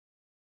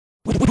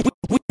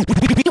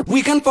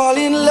can fall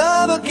in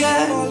love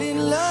again.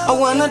 I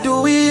wanna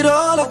do it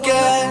all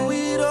again.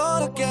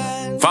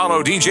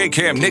 Follow DJ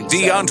Kym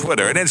NickDee on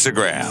Twitter and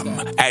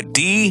Instagram at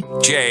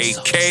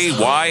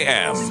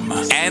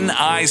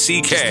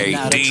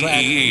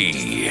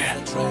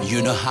DJKYMNickDee.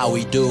 You know how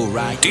we do,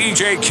 right?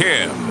 DJ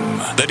Kym,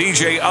 the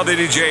DJ other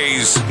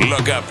DJs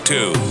look up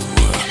to.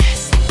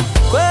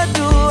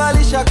 Kwetu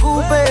alisha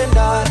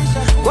kupenda,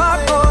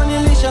 kwako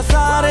nilisha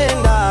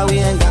sarenda. We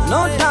ain't got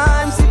no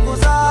time, siku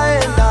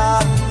zaenda,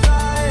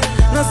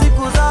 na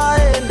siku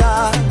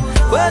zaenda.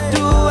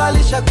 Kwetu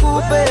alisha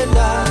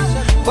kupenda,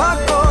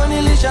 kwako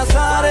nilisha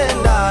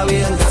sarenda. We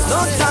ain't got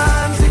no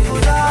time, siku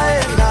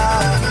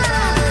zaenda.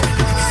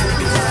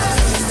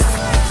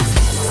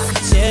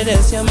 Si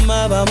eres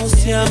llama,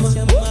 vamos llama.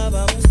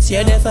 Si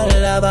eres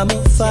fala,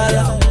 vamos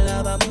fala.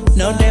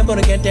 No tem por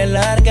qué te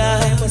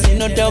largas. Si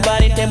no te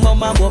ovari, te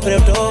mambo,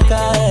 pero toca.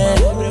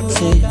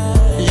 Sí,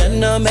 ya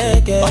no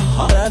me quedo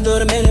para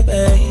dormir,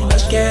 baby.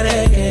 Mas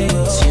quiere que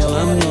si o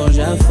amor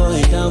já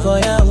foi, então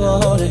foi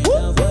amor.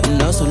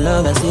 Nosso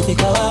love assim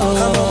fica Come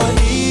on my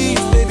knees,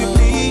 baby,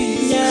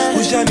 please.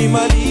 Push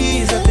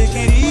animalize, I take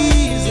it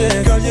easy.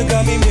 Girl, you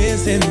got me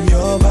missing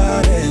your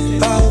body.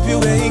 I hope you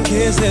ain't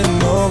kissing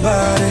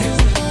nobody.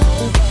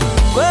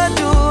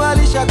 Kwetu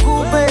alisha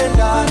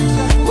kupenda,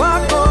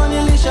 kwako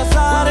nilisha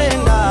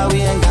sarenda.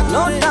 We ain't got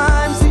no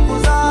time, siku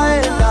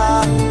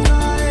zaenda,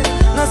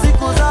 na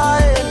siku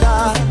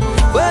zaenda.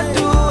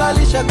 Kwetu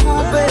alisha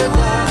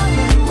kupenda,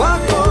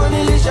 kwako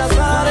nilisha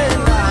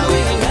sarenda. We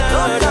ain't got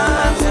no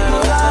time, siku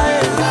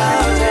zaenda.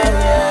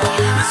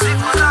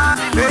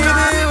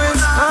 Baby, you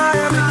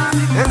inspire me,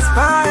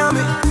 inspire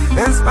me,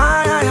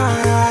 inspire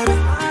me.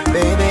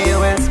 Baby, you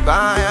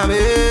inspire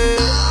me,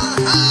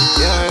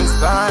 you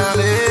inspire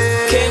me.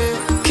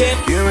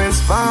 You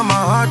inspire my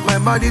heart, my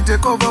body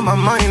take over my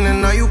mind,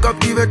 and now you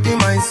captivating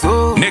my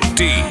soul.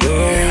 NickDee. The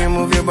way you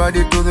move your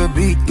body to the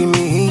beat, give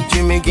me heat,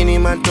 you making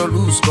him have to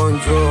lose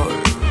control.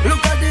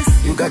 Look at this,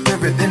 you got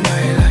everything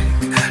I like.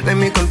 Let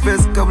me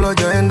confess, kabla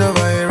jo enda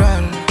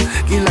viral.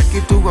 Kila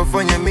kitu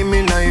wafanya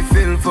mimi na I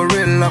feel for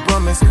real. I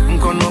promise,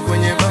 mkono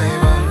kwenye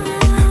Bible.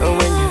 And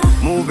when you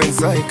move in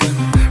cycle,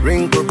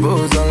 ring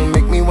proposal,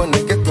 make me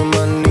wanna get to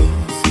my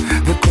knees.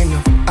 The queen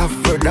of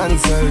Afro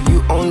dancer,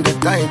 you own the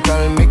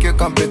title, make your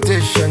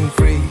competition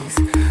freeze.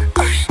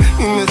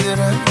 You miss it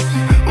right?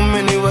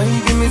 Anyway,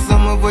 give me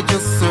some of what you're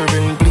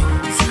serving,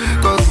 please.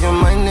 Cause your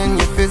mind and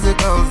your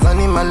physicals,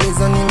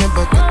 animalism, me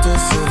back to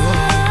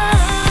survive.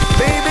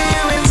 Baby,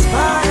 you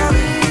inspire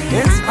me,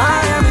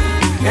 inspire me,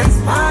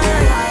 inspire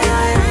me.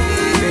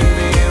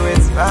 Baby, you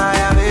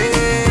inspire me,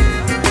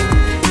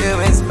 you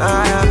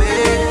inspire me.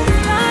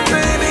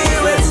 Baby,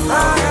 you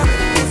inspire me,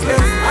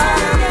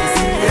 inspire me,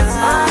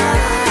 inspire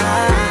me.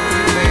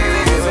 Baby,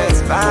 you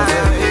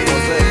inspire me,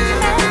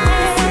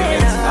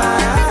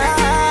 inspire me.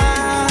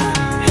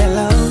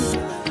 Hello,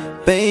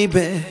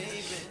 baby.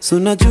 So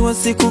najua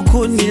siku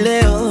kuni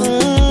leo.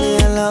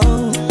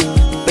 Hello,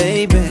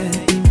 baby.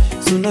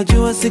 So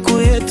najua siku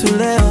yetu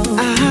leo.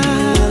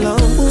 Hello,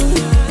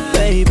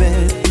 baby.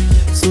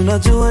 So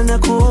najua na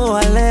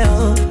kuoa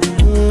leo.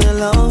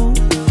 Hello,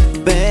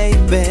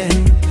 baby.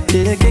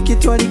 Ile keki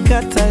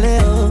twalikata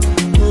leo.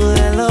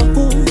 Hello,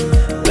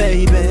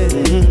 baby,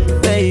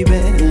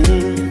 baby,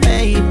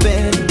 baby.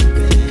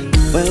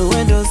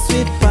 Wewe ndo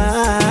sweet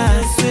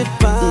pie, sweet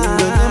pie.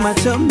 Ndo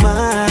machoma,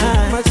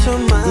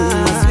 machoma,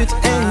 my sweet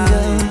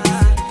angel,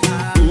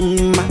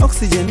 my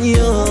oxygen,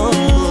 yo.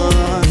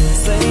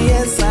 Say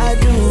yes I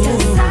do,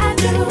 yes I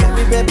do.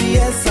 Baby, baby,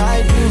 yes I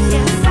do,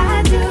 Yes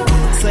I do.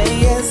 say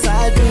yes I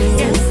do,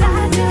 Yes I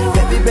do.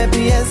 baby,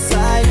 baby, yes I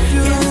do,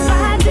 Yes I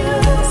do.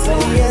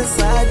 say yes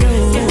I do,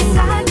 Yes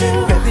I do.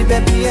 baby,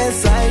 baby,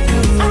 yes I do,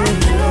 I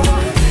do.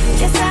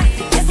 Yes I,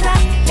 yes I,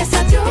 yes I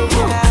do. baby,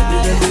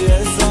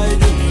 yes I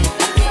do.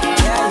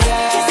 Yes I,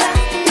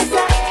 yes I,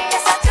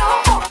 yes I do.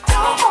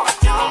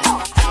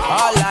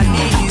 all I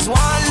need is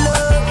one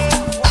love.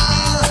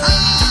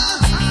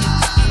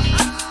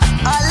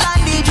 All I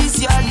need is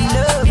your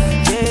love,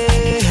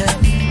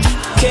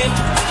 yeah. Kym,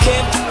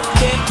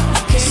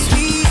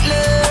 sweet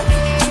love,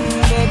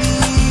 baby,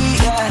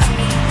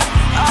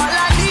 yeah. All I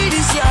need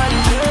is your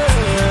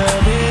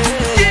love,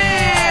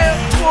 yeah,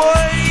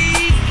 boy.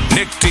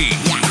 NickDee.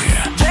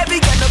 Baby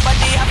girl,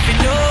 nobody happy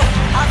no.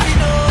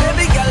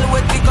 Baby girl,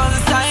 wait we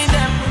consign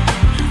them.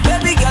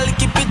 Baby girl,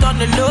 keep it on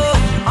the low,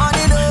 on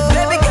the low.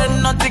 Baby girl,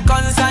 nothing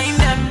consign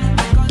them.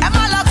 Am I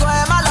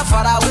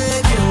far away,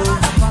 you?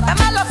 Am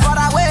I far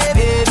away,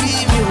 baby,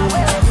 you?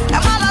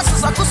 Am I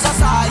susa,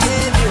 you?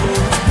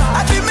 I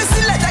feel me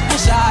still like a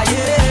shy,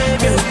 you.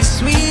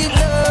 Sweet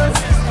love,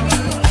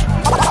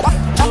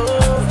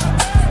 oh,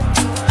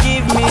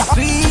 give me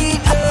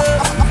sweet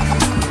love,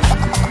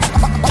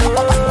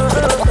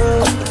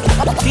 oh,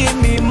 give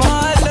me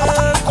more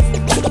love,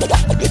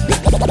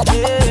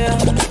 yeah.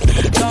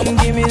 Come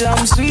give me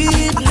some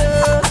sweet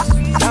love.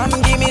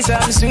 Come give me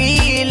some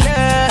sweet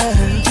love.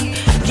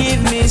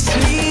 Give me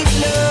sweet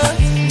love.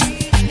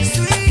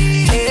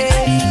 Sweet,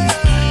 yeah.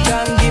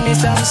 Come give me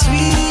some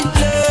sweet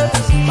love.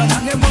 But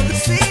I'm the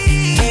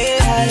sweet,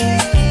 yeah.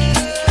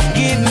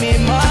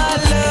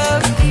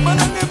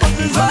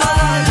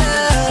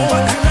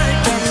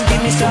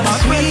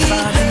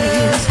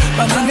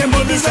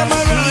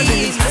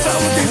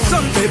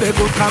 the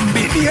good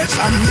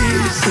combination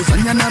is.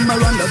 Kusanya na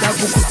maranga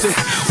gakukute,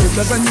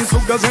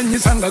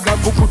 ugazanyisanga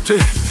gakukute.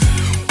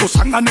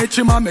 Kusanga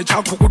nechimame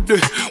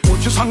chakukude,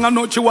 uchisanga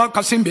nochi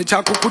wakasimbe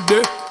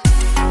chakukude.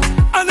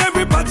 And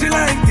every party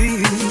like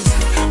this,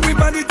 we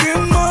party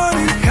till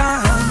morning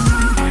come.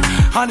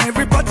 And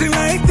every party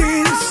like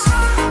this,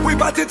 we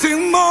party till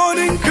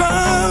morning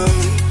come.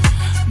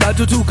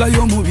 Batutuka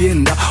yo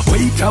mubyenda,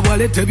 waita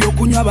walete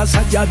byokunywa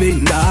basajja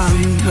benda.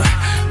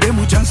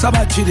 Demu chansa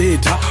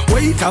bachireta,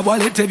 waita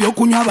walete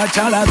byokunywa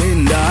bachala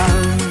benda.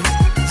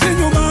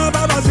 Zinyuma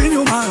baba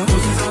zinyuma,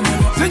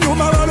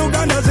 zinyuma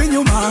baluganda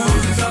zinyuma.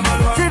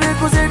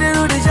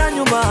 Zidikuzidiru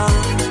dijanyuma,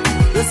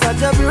 you're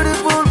such a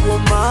beautiful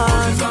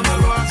woman.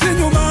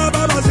 Zinyuma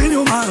baba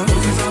zinyuma,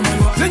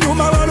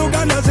 zinyuma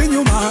baluganda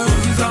zinyuma.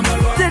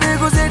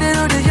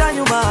 Zidikuzidiru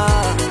dijanyuma,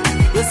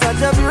 you're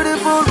such a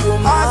beautiful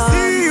woman. I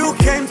see you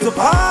came to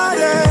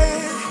party,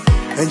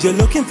 and you're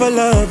looking for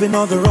love in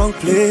all the wrong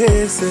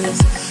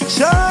places.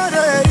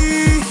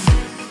 Shawty,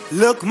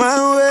 look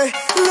my way,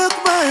 look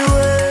my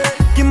way.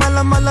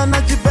 Kimala mala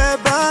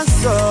najibeba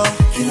so,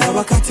 kila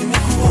wakati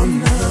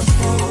nikuona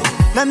po.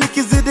 Na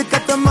nikizidi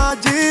kata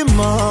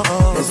majima,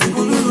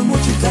 nazungululu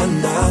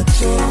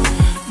mochitandacho.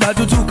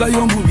 Batutuka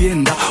yo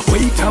mubyenda,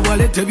 waita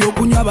walete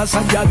byokunywa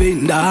basajja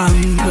benda.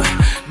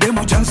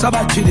 Demu chansa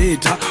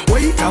bachireta,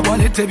 waita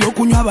walete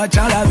byokunywa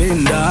bachala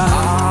benda.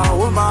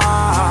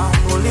 Woman,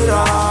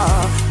 ulira,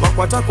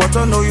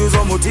 wakwata no use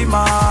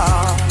mutima.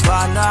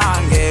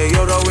 Banange,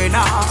 you're a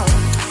winner.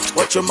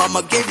 What your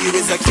mama gave you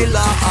is a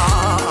killer.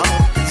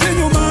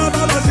 Zinyuma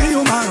baba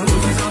zinyuma,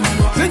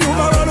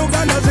 zinyuma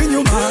baluganda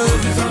zinyuma.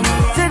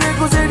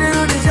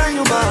 Zidikuzidiru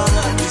dijanyuma,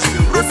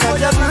 you're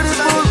such a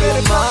beautiful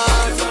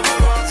woman.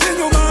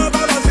 Zinyuma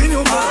baba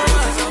zinyuma,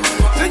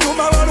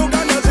 zinyuma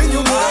baluganda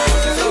zinyuma.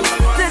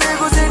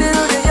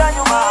 Zidikuzidiru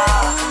dijanyuma,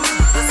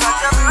 you're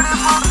such a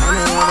beautiful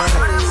woman.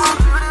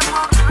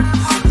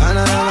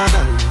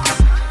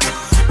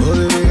 Oh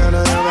baby, can I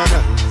have a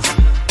dance?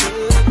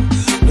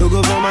 No go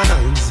for my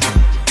dance.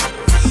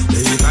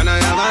 Baby, can I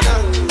have a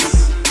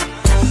dance?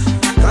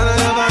 Can I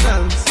have a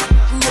dance?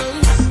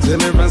 Say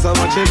my friends are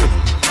watching me.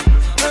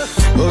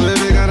 Oh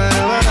baby, can I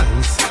have a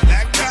dance?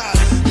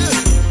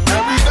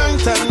 Every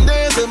night and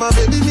day, say my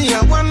baby, me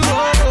I want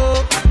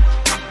more.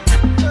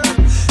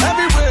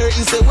 Everywhere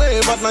is a way,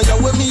 but now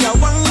you're with me I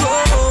want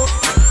more.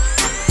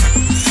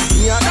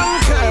 Me I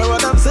don't care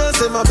what I'm saying,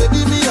 say my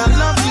baby, me I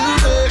love you.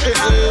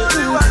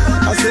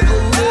 I said, oh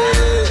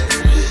yeah,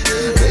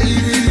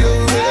 baby, oh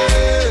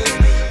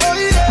yeah, oh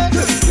yeah.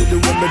 See the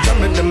way me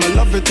jam it, them I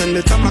love it. And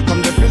the time I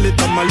come, they feel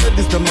it. All my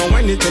ladies, them I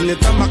whine it. And the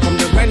time I come,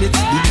 they whine it. The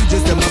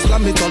DJs, them I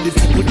slam it. All the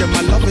people, them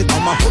I love it. All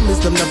my homies,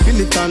 them they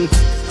feel it. And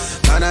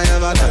can I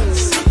ever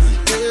dance?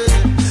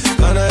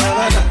 Can I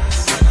ever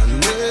dance?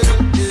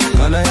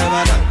 Can I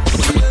ever dance?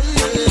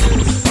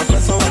 My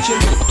friends are watching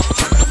me.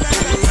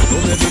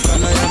 Oh baby,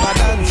 can I ever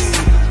dance?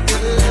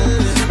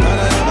 Can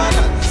I ever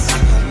dance?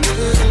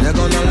 They're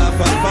gonna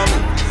laugh at me.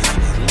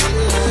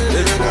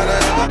 Baby, can I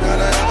ever, can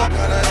I ever,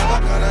 can I ever,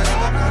 can I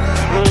ever, can I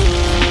ever?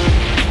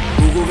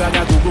 Google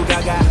gaga, Google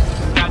gaga.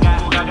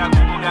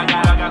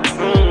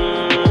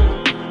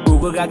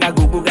 Google gaga,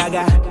 Google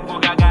gaga.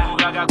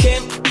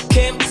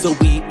 Kym, so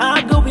we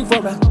are going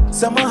for a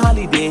summer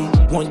holiday.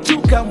 Won't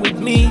you come with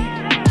me?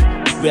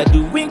 We are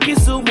doing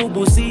Kisumu,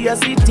 Busia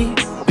City.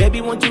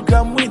 Baby, won't you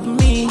come with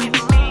me?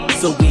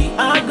 So we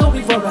are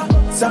going for a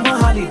summer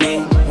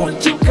holiday.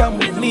 Won't you come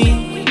with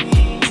me?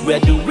 We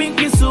are doing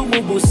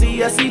Kisumu,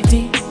 Busia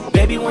City.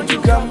 Baby, won't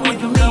you come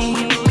with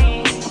me?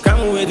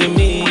 Come with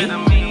me.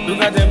 Look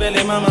at the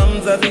belly, mama,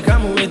 mzafi,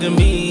 come with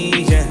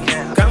me. Yeah.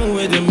 Come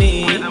with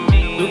me.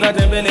 Look at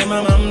the belly,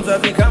 mama,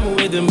 mzafi, come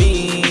with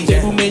me.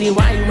 Yeah. Many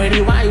why,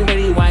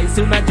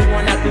 soon as you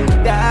wanna go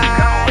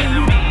die.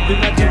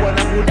 Soon as you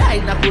wanna go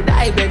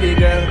die, baby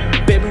girl.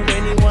 Baby,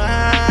 many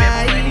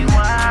why,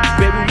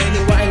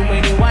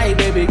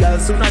 baby girl.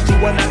 Soon as you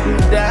wanna go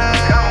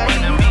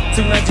die.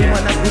 Soon as you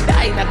wanna go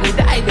die,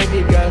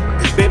 baby girl.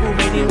 Baby,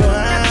 many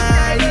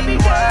why,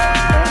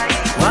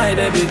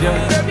 baby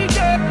girl.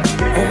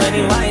 Oh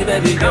many why,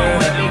 baby girl.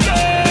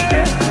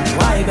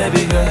 Why,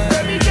 baby girl.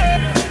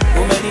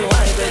 Oh many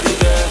why, baby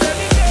girl.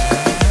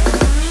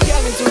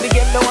 Get into the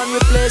game, no one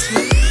replace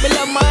me. Me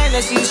love mine,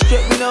 I see you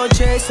straight, me no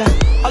chaser.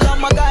 All of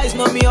my guys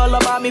know me all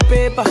about me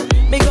paper.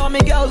 Me got me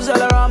girls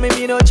all around me,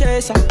 me no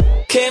chaser.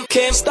 Kym,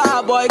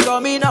 star boy,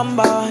 got me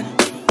number one.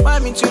 Why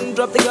me tune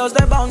drop, the girls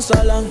they bounce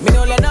along. Me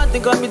no let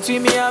nothing come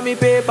between me and me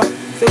paper.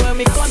 So when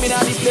me come in,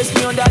 I this place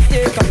me on that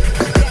taker.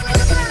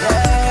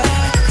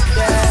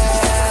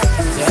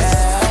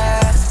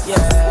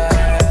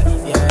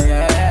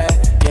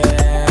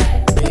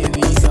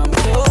 Baby, come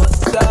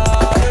closer.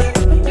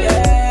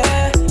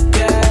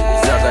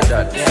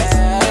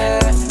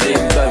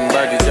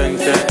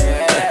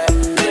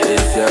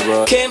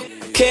 Kym,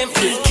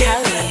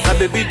 my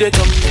baby they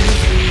come to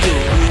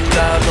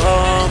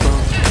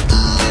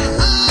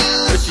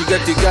but she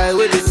got the guy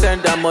where they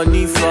send her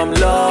money from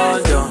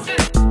London.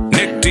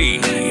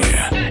 NickDee.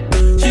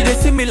 She they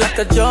see me like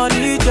a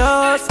Johnny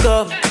just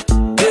come.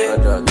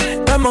 Yeah.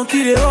 My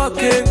monkey they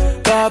walking,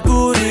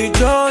 baboon he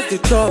just the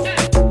top.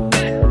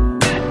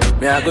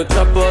 Me I go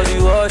chop all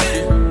the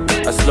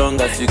washing, as long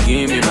as you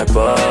give me my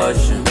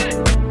passion.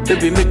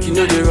 Baby make you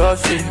know the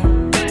rush me,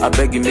 I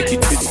beg you make you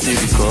treat me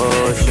with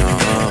caution.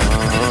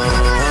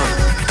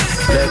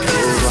 Leg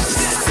over,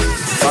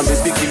 my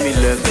baby give me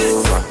leg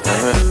over,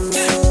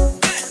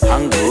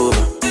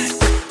 hangover.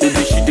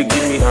 Baby she dey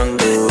give me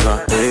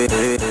hangover. Hey,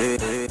 hey, hey,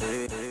 hey.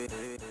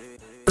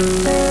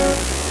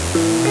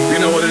 You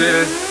know what it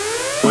is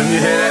when you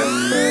hear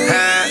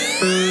that?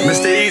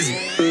 Mr. Easy,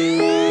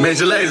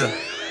 Major Lazer,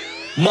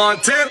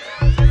 Montana.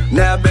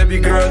 Now, baby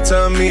girl,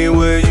 tell me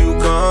where you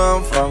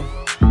come from.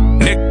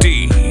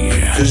 NickDee.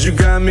 Cause you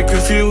got me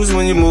confused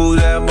when you move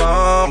that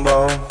bomb.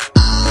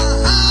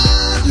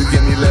 You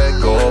give me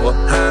leg over,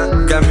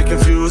 huh? Got me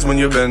confused when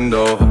you bend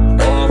over.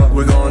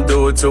 We're gonna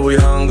do it till we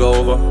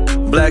hungover.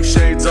 Black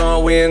shades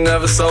on, we ain't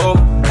never sober,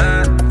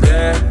 huh?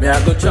 Yeah. Me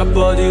I go chop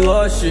all the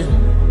washing,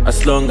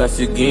 as long as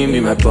you give me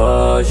my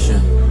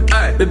passion.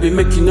 Hey. Baby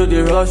make you know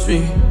they rush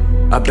me,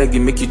 I beg you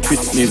make you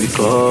treat me with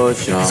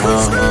caution.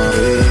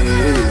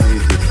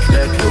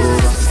 Leg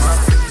over,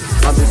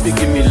 my baby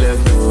give me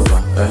leg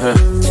over,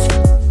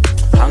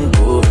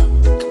 hangover.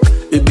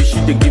 Baby she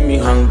dey give me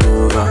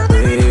hangover.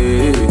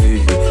 Hey,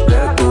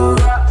 leg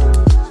over,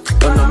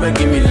 don't no make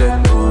give me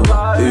leg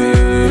over.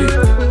 Hey,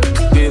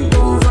 game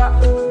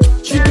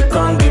over, she dey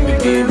come give me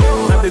game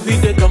over. My baby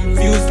they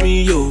confuse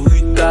me yo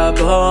with that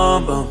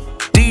bomb bomb.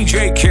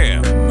 DJ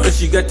Kym. But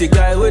she got the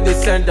guy where they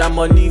send her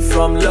money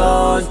from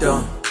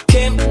London.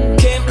 Kym.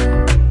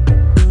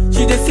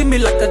 She they see me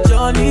like a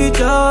Johnny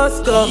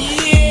just come.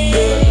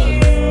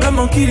 Yeah. My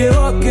monkey they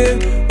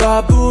walking,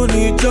 baboon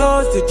he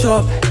just the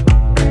chop.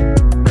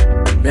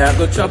 Me I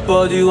go chop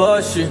all the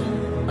washing,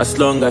 as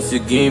long as you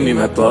give me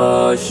my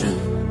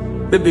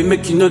passion. Baby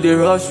make you know they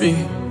rush me,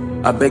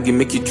 I beg you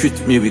make you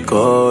treat me with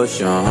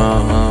caution.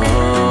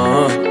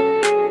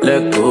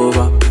 Leg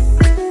over,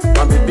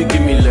 my baby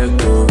give me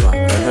leg over.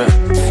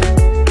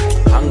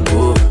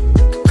 Hangover,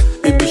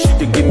 baby she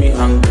dey give me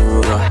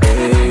hangover.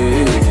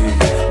 Hey,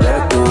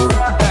 leg over,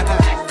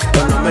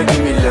 don't make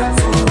give me leg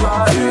over.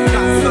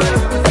 Hey,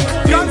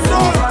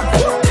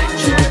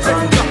 she dey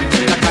come give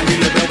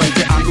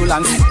me.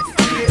 Ambulance,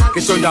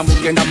 kishonda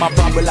mukenda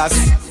mabambulas.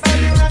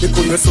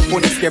 Ikunywe supu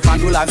nescape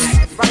ambulance.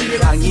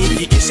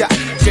 Angiki isha,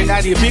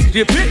 kena di big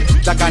repeat.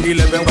 Takani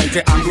lebe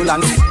wente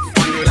ambulance.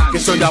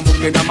 Kishonda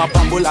mukenda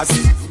mabambulas.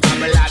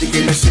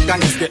 Digi meshika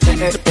nescape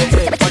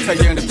What's a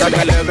year in the tag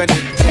 11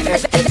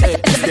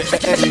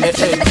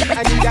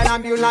 I need an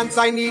ambulance,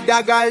 I need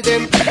a girl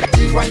them.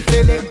 She want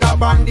select a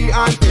bandy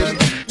anthem.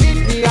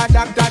 Need me a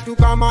doctor to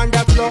come on the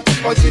floor.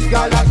 Cause this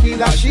girl a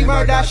killer, she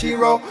murder, she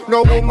raw.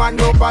 No woman,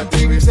 no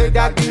party, we said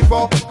that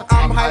before.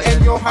 I'm high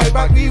and you're high,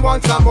 but we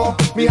want some more.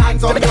 Me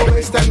hands on your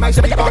waist and my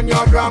stick on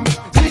your drum.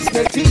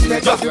 Teach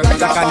me, just you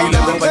like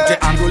a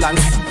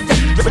ambulance.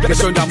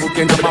 Kishonda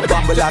mukenda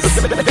mabambulas.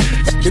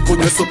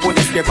 Ikunywe supu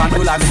nescape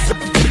ambulance.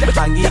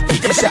 Angiki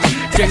isha,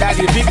 kena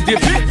di big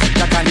repeat.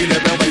 Takani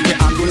lebe wente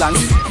ambulance.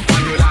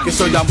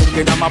 Kishonda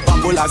mukenda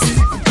mabambulas.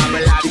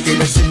 Digi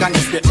meshika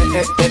nescape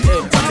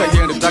What's a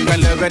year in the tag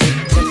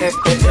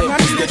 11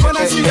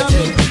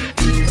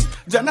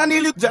 Jana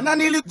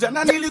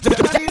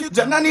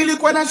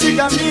nilikuwa na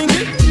shida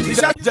mingi.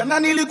 Jana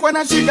nilikuwa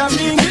na shida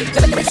mingi.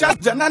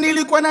 Jana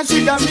nilikuwa na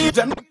shida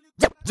mingi.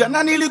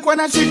 Jana nilikuwa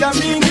na shida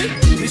mingi.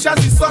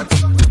 Nishazisort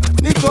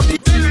niko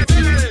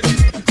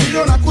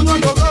ndio na kunywa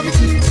ndogomi.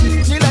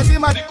 Ni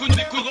lazima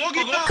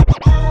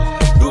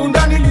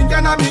dunda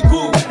nilingia na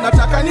miguu.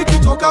 Nataka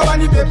nikitoka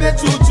wanibebe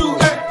chuchu.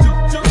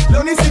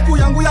 Leo ni siku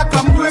yangu ya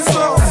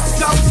kamdweso.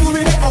 Come to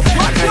me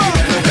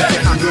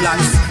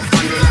ambulance.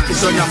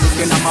 Kishonya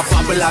mukenda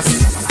mabambulas.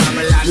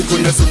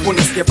 Nikunywe supu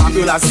nescape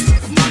ambulance.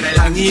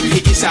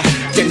 Angiki isha,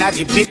 kena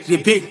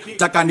repeat.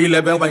 Takani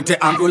lebe wente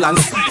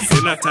ambulance.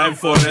 Sina time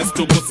for rest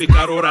to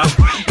kusikarura.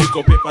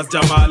 Niko papers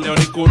jama leo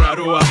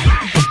nikurarua.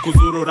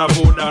 Kuzurura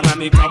boda na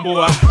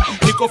nikambua.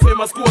 Niko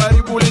famous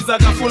kuharibuliza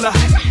gafula.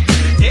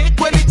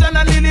 Kweli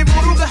jana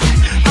nilivuruga.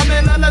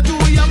 Amelala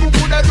juu ya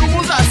mukuda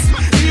dumuzas.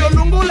 Iyo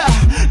lungula,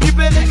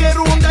 nipeleke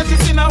runda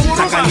jisina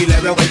huruga. Takani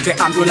lebe wente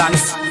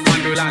ambulance.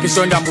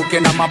 Kishonda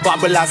mukenda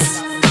mabambulas.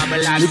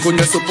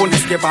 Nikunywe supu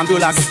nescape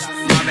ambulance.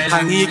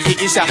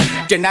 Angiki isha,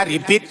 kena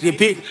repeat.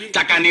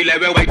 Takani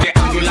lebe wente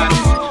ambulance.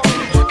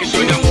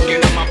 Kishonda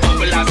mukenda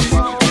mabambulas.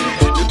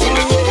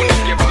 Nikunywe supu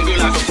nescape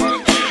ambulance.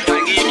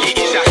 Angiki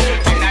isha,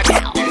 kena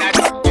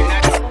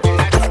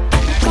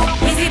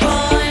Easy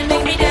boy,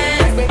 make me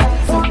dance.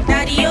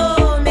 Daddy,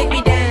 oh, make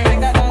me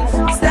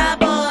dance. Star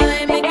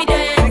boy, make me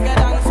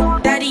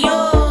dance. Daddy,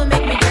 oh,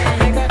 make me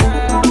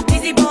dance.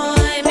 Easy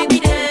boy, make me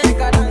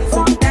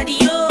dance. Daddy,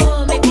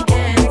 oh, make me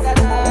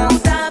dance.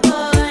 Star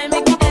boy,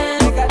 make me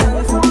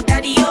dance.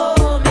 Daddy,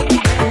 oh, make me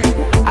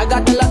dance. I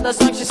got a lot of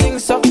songs she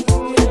sings so.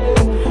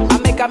 I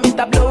make her meet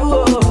a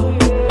blow.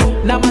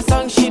 Now my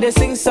song she dey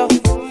sing so.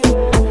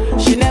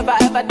 She never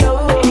ever do.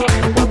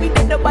 But we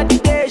did nobody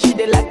there. She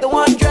dey like the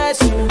one dress.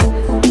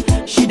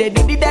 She dey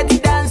do the dirty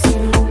dance.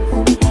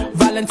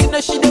 Valentino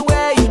she dey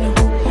wear.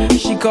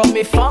 She call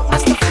me Funk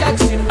Master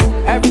Flex, you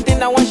know.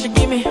 Everything I want, she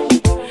give me.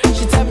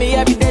 She tell me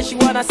every day she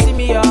wanna see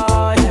me,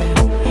 oh yeah.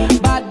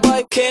 Bad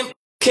boy, Kym,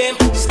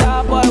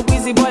 star boy,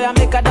 Weezy boy, I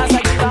make her dance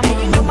like I'm.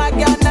 You know my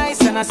girl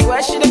nice, and I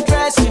swear she the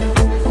dress, you know.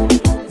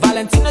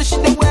 Valentino she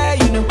the wear,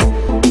 you know.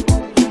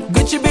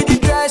 Gucci be the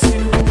dress,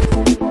 you know.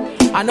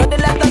 I know they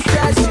let us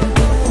stress, you know.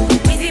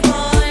 Weezy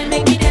boy,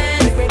 make me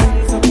dance.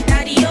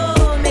 Daddy,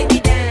 oh, make me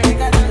dance.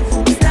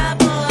 Star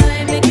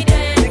boy, make me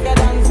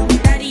dance.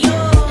 Daddy,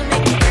 oh,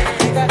 make me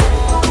dance.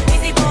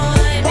 Weezy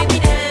boy, make me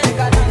dance.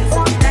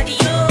 Daddy,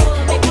 oh,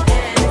 make me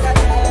dance.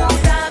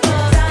 Star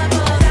boy,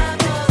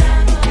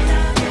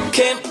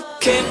 Kym.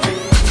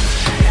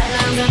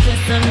 Alanga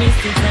pesa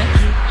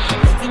misitaki.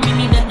 Eti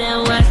mimi dada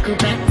wako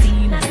bati.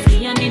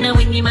 Nasikia nina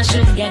wingi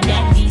mashuga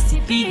daddy.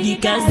 Sipigi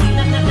kazi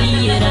na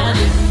miyera.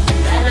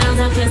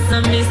 Alanga pesa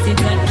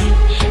misitaki.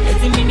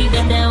 Eti mimi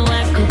dada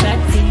wako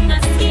bati.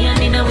 Nasikia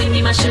nina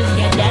wingi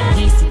mashuga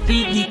daddy.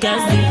 Sipigi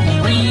kazi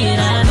na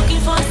miyera.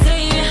 Looking for a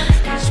savior.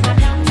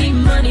 Need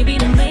money be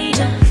the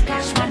major.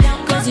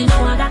 Cause you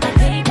know I got the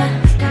paper.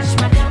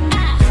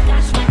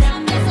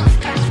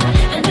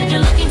 And if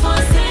you're looking for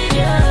a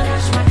savior,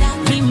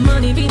 need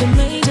money be the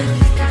major.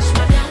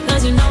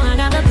 Cause you know I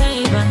got the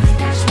paper.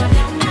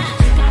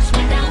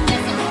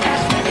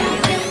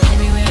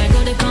 Everywhere I go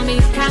they call me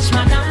Cash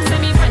Madam.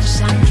 Send me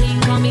fresh and clean,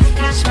 call me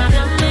Cash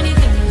Madam.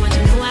 Anything you want,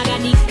 you know I got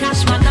need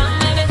Cash Madam.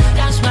 Baby,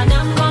 Cash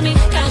Madam, call me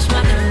Cash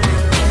Madam.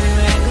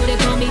 Everywhere I go they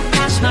call me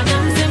Cash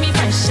Madam. Send me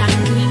fresh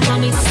and clean, call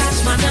me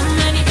Cash Madam.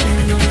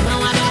 Anything you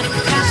know I got it,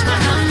 Cash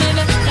Madam.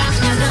 Baby, Cash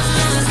Madam,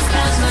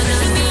 Cash Madam.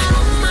 See me a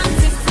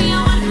romantic, see a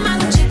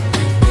one-man chick.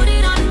 Put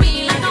it on me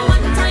like a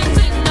one-time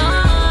thing, no.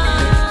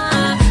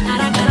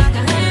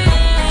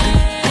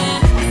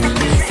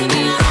 See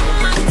me a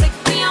romantic,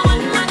 see a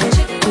one-man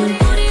chick.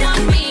 Put it on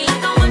me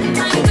like a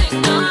one-time thing,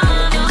 no.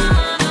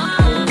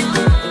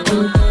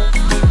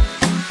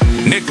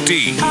 Nick D.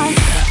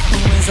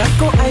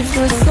 Mwenzako I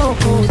feel so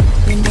good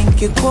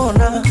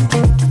nikikuona,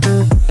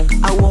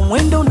 au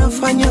mwendo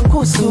unafanya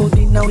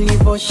kusudi na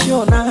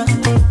ulivoshona,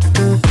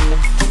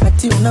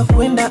 ati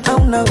unakwenda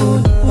au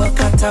narudi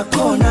wakata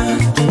kona,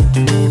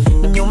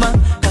 nyuma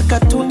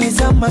kakatuni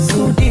za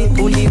masudi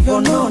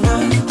ulivonona.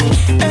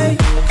 Hey,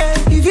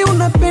 hivi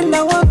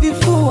unapenda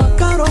wavifua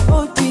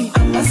karoboti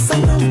ama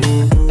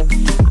sanamu,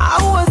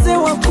 au wazee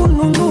wa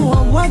kununua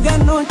mwaga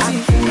noti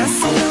na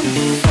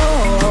sanamu.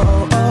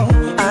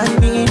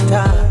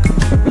 Anita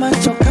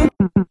macho kama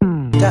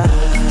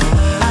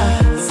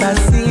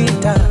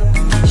sasita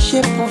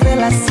shepu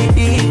vela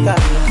sidika.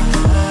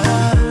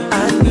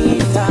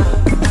 Anita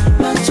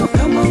macho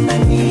kama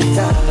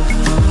unanita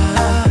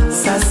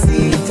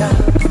sasita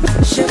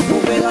shepu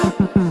vela.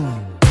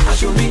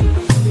 Show me,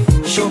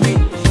 show me,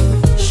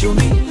 show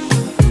me.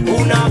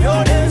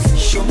 Unavyo dance.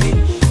 Show me,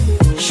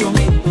 show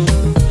me,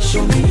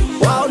 show me.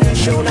 Wow, you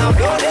show now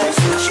your dance.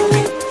 Show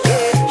me,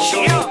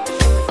 show me,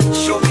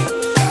 show me.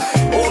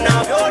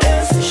 Unavyo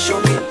dance. Show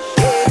me,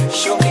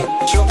 show me,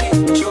 show me,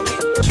 show me.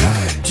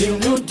 Do you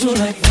know do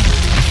like that?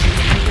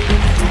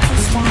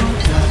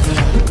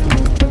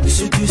 You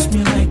seduce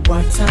me like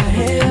what the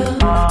hell?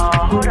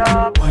 Hold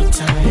up. What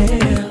the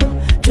hell?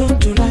 Don't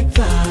do like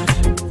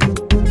that.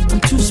 I'm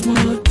too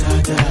smart,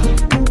 dada.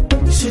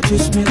 You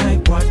seduce me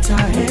like what the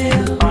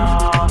hell?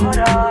 Hold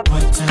up.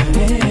 What the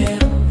hell?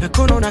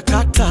 Nakono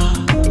nakata.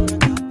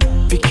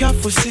 Be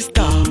careful,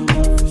 sister.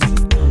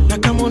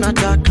 Nakamo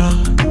nataka.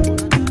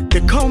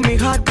 They call me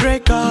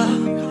heartbreaker.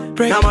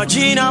 Na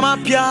majina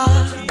mapya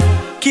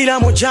kila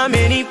moja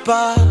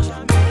amenipa,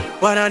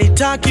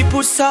 wananitaki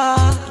pusa.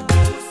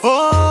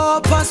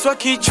 Oh, paswa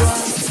kichwa.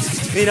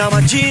 Nina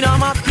majina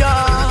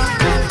mapya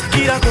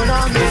kila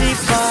kona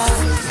amenipa,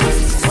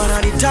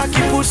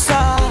 wananitaki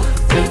pusa.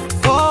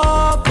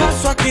 Oh,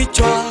 paswa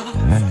kichwa.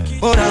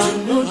 Ora,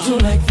 don't do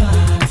like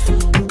that.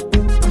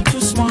 I'm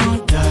too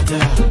smart, dada.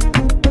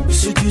 You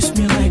seduce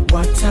me like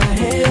what the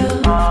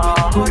hell?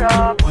 What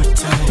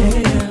the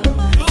hell?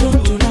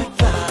 Don't do like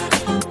that.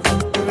 I'm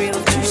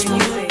too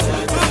smart,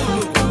 dada.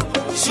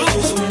 You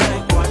seduce me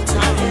like what the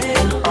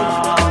hell?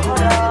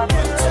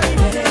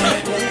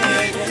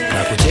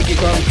 Nakucheki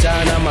kwa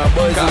mtana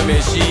maboys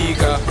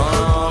kameshika,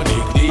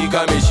 Nick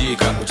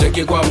kameshika.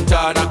 Kucheki kwa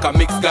mtana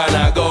kamix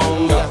kana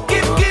gonga,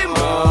 Kym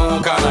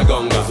kana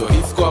gonga. So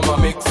hits kwa ma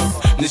mix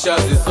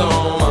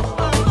nishazisoma.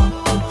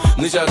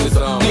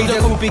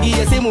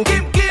 Nitakupigia simu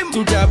Kym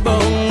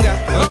tutabonga.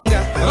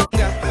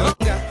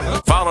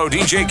 Follow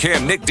DJ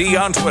Kym NickDee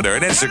on Twitter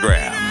and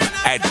Instagram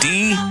at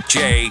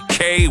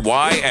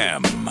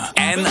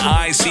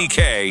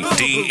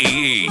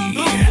DJKYMNickDee.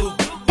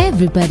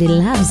 Everybody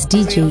loves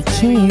DJ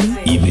Kym.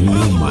 Even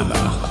your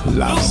mother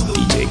loves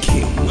DJ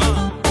Kym.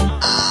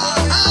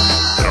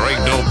 There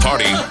ain't no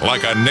party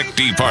like a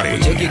NickDee party.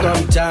 Kucheki kwa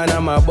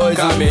mtana maboys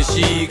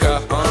kameshika,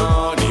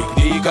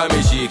 Nick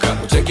kameshika.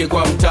 Kucheki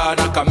kwa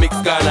mtana kamix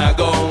kana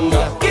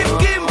gonga, Kym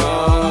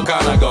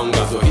kana gonga.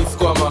 So hits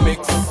kwa ma mix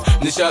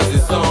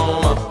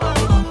nishazisoma.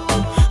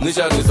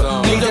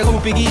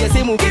 Nitakupigia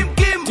simu Kym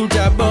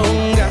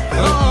tutabonga.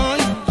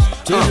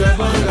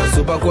 Tutabonga.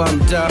 Super kwa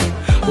mta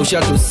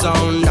Ushaka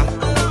Sonda,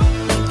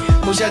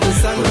 Ushaka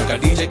Sonda, Ushaka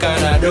DJ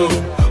Canada,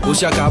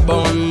 Ushaka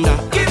Bonda,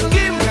 Kim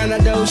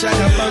Canada,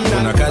 Ushaka Bonda,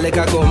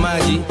 Unakaleka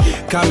Komaji,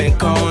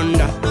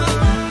 Kamekonda,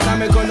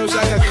 Kamekonda,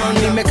 Ushaka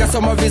Konda,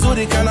 Nimekasoma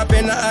vizuri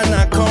kanapena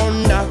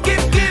anaconda,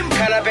 Kim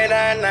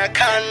kanapena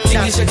anaconda.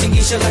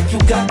 Tingisha like you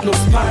got no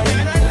spine,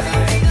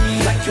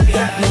 like you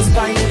got no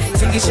spine.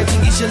 Tingisha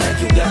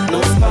like you got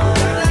no spine,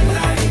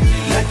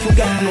 like you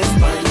got no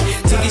spine.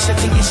 Tingisha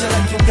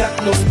like you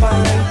got no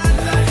spine,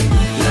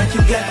 like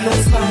you got no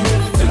spine.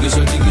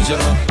 Tingisha.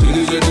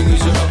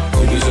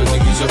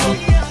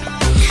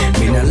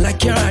 Me not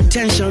like your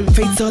attention,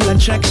 fatal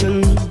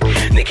attraction.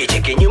 Nikki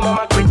checking you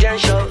mama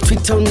credential.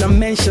 Tweet on a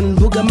mention,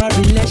 booga my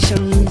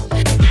relation.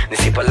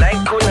 Nisipa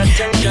like cool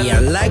attention. Me I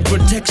like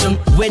protection,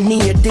 when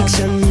need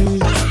addiction.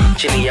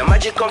 Chili ya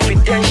magic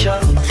confidential.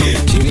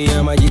 Chili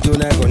ya magic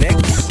tuna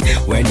connect.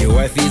 When your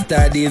wife is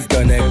start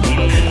disconnect.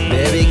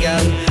 Baby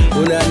girl,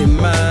 unani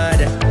mad.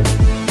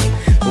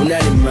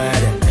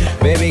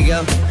 Baby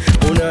girl,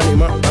 unani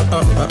mad.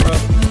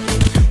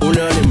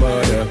 Unani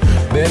mad.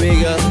 Baby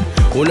girl,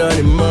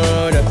 unani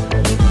mad.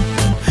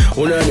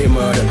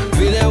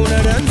 Vile una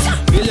dance,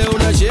 vile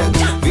una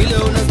shake, vile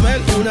una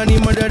smile, unani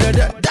mad.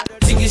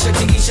 Tingisha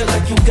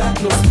like you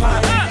got no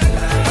spine,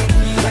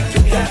 like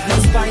you got no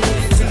spine.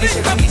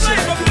 Tingisha like you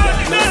got no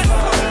spine.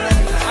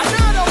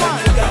 Another one.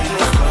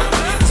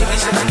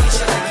 Tingisha like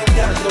you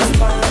got no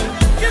spine.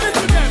 Give it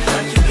to them.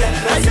 Like you got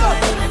no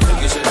spine.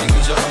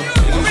 Tingisha.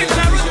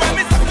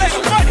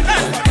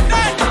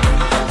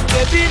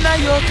 Baby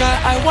Nayoka,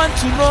 I want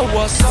to know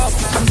what's up.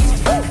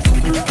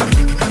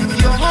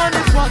 Your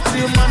honey pot,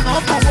 my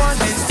number one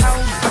in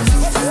town.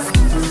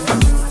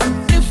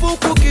 If you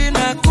cooking, I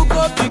cook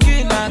up,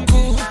 begin I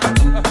cook.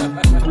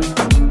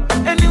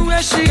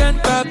 Anywhere she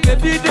enter,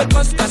 baby, they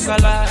cause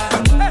casala.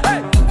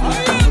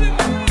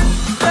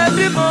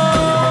 Baby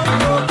more,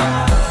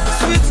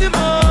 sweetie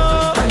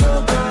more,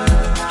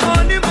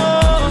 honey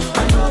more,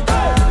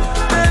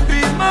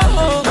 baby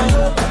more.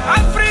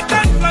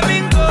 African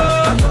flamingo,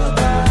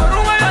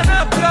 Ruana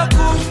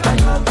Plaku,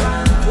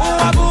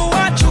 Uabu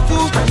Wachuku,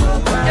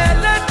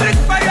 electric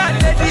fire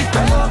lady,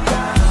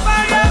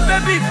 fire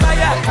baby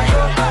fire.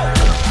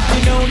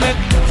 You know me.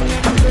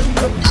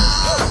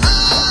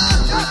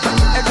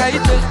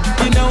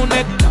 You know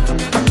neck,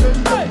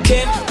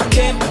 Kym,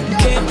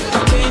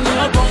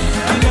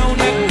 you know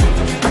neck,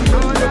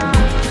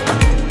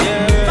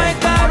 my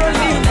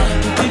Carolina,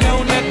 you know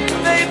neck,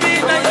 baby,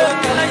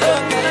 Nayoka.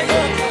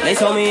 They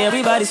told me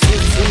everybody's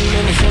 15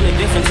 minutes in a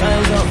different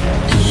time zone.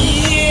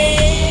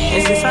 Yeah.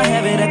 And since I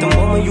have it at the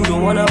moment, you the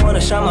one I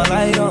wanna shine my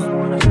light on.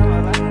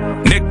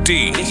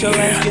 NickDee. Get your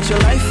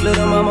life,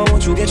 little mama,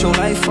 won't you get your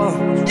life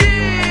on?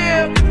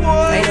 Yeah,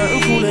 boy. Ain't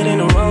nothing cooler than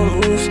the wrong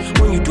moves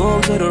when you do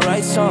them to the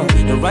right song,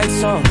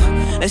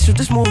 Let's shoot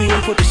this movie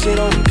and put the shit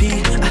on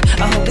repeat.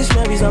 I hope this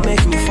memories are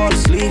making me fall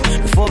asleep.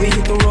 Before we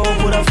hit the road,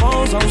 put our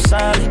phones on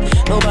silent.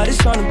 Nobody's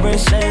trying to bring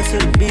sand to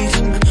the beach.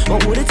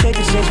 What would it take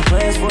to change the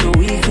plans for the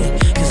weekend?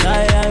 Cause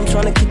I'm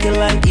trying to kick it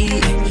like E.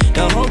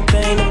 The whole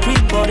thing, the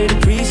pre-party, the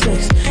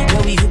pre-sex.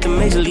 Then we hit the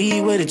major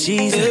league with the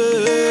cheese.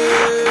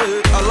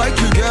 I like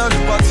you, girl,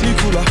 in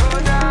particular.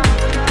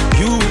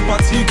 You in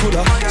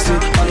particular. Say,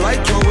 I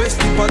like your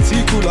waist in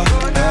particular.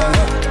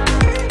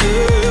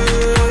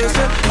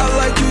 Say, I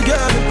like you,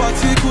 girl, in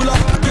particular.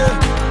 Yeah,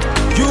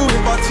 you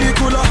in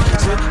particular.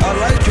 Say, I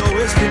like your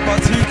waist in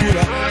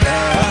particular.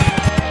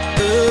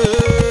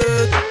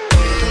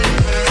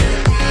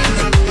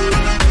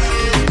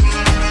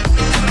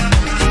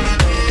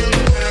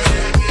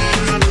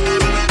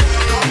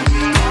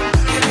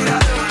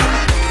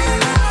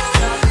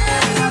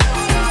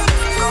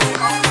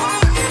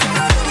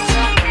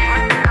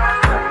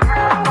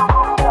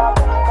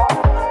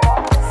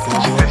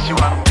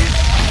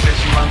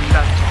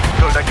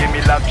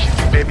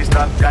 Baby,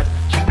 stop that.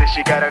 She said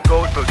she gotta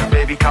go, so the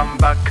baby come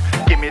back.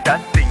 Give me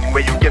that thing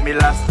where you gave me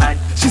last night.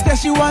 She said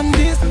she want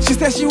this, she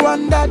said she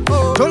want that.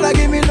 Told her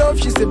give me love,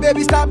 she said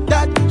baby stop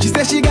that. She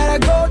said she gotta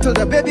go, till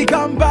the baby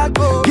come back.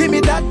 Give me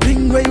that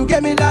thing where you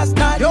gave me last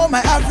night. You're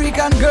my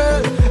African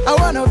girl, I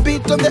wanna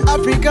beat on the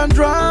African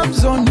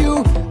drums on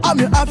you. I'm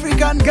your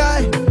African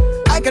guy,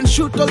 I can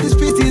shoot all these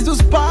pieces to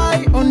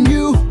spy on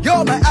you.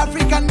 You're my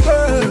African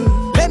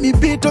girl, let me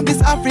beat on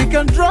these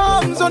African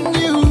drums on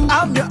you.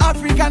 I'm your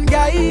African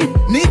guy,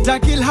 need to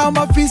kill how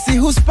my PC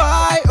who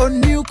spy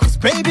on you. Cause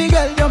baby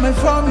girl, you're my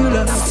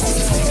formula,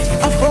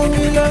 a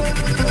formula.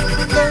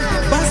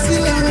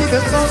 Basile with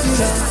a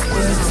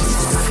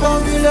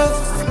formula,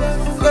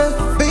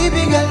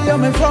 baby girl, you're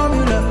my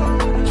formula,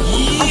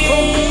 a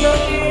formula.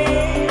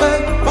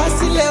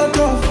 Basile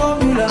to a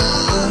formula,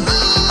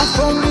 a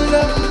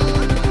formula.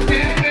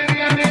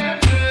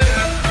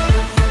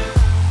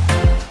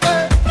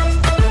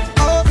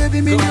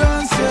 Me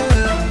answer.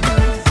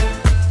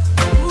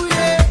 Ooh,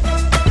 yeah.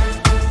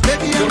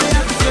 Baby, I'm the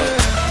answer.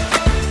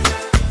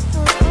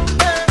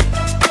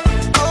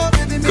 Oh,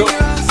 baby, me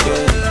answer.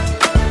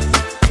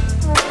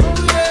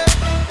 Ooh, yeah.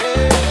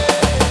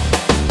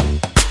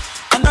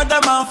 Another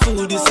man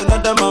food is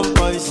another man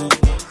poison.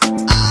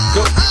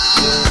 Go.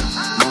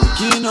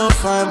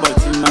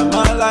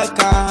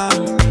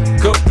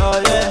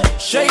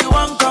 Sure you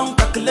want come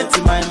calculate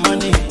my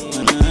money.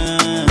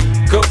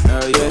 Go.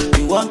 Yeah.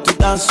 You want to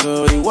dance,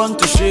 so you want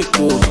to shake,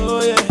 oh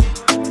yeah.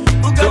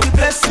 Who got the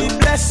bless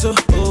oh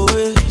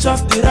yeah. Chop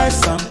the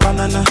rice and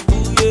banana,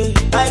 oh yeah.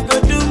 I go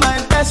do my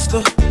best,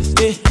 oh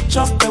yeah.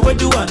 Chop the way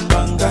do one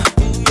banga,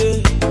 oh yeah.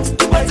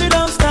 The party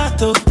don't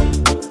start, oh.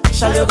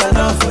 Shall you go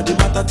now for the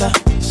matata?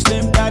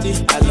 Slim daddy,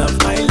 I love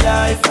my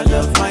life, I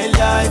love my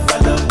life, I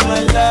love my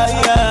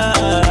life,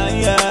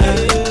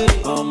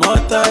 yeah. Oh,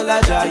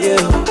 Motala Jaye.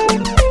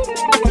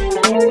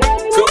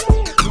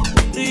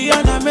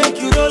 Rihanna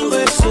make you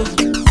always so.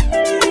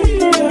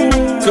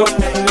 Go.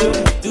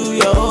 Do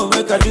your own,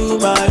 make I do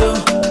my own.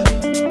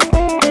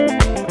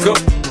 Go.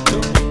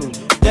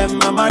 Them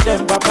mama,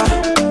 them papa,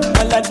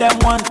 all of them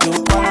want to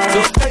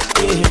party.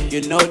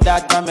 You know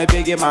that I'm a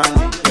biggie man,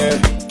 yeah.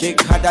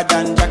 Kick harder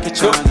than Jackie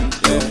Chan,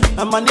 yeah.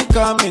 My money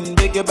coming,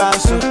 biggie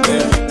bass,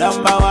 yeah.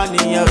 Number one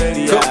in your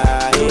area, yeah.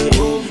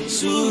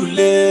 Sule,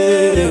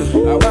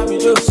 I want me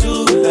to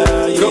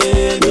Sula,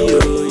 yeah.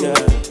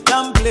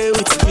 Don't play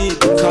with me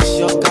because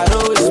your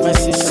caro is my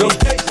sister.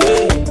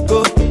 Yeah. Go,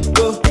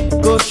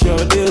 show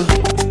deal.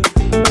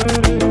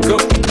 Go,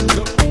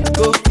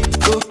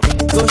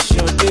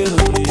 show deal,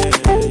 yeah.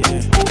 Go,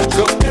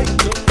 show deal.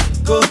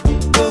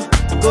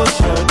 Go,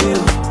 show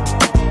deal.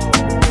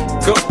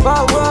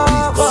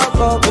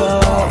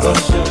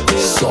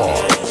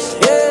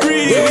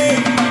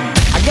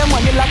 I get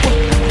money like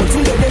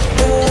Otunde.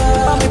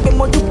 Bami pe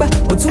mo dupe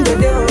Otunde.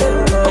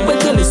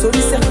 Ogbekele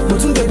sori se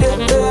Otunde.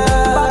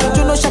 Bami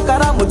jono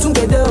shakara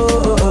Otunde.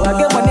 I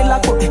get money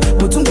like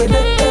Otunde.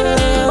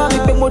 Bami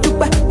pe mo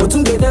dupe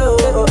Otunde.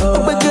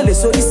 Ogbekele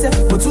sori se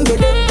Otunde.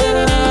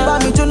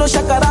 Bami jono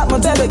shakara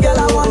Otunde. Girl,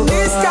 I want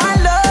this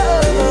kind love.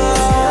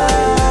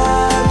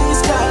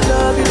 This kind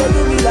love, you don't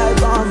do me like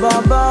bam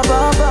bam bam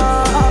bam bam.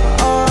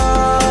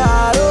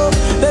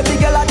 Baby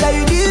girl, I tell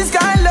you this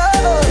kind love.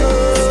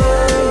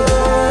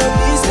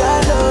 This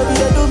kind love, you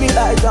don't do me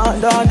like dun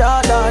dun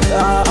dun dun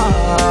dun.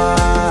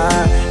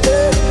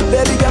 Hey,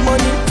 baby get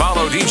money.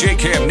 Follow DJ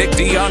Kym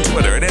NickDee on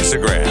Twitter and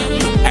Instagram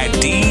at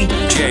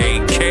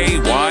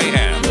DJKYM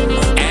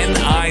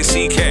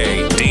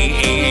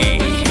NickDee.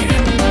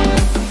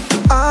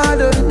 I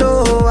don't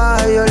know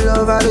why your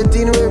love had a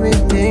thing with me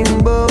think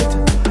about.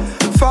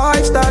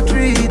 5-star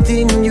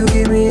treating, you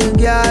give me a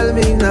girl,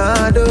 me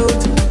not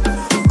out.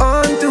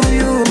 Unto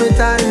you, me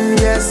time,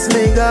 yes,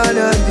 me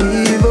gonna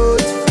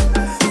devote.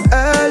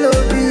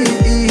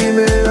 L-O-V-E,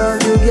 me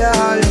love you,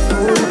 girl,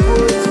 full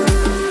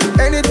put.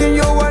 Anything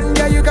you want,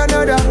 yeah, you can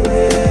order.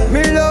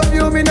 Me love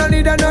you, me no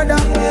need another.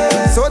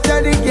 So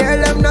tell the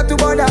girl, I'm not to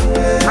bother.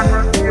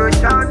 Across the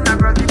ocean,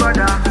 across the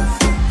border.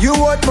 You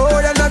want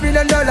more than $1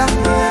 billion.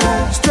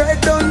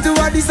 Straight down to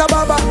Addis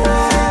Ababa.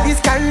 This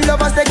kind of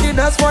love is taking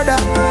us further.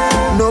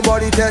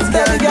 Nobody tells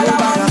girl I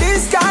want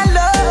this kind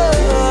love.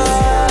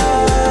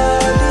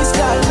 This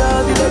kind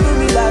love, you don't do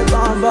me like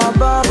bam bam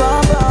bam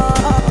bam bam.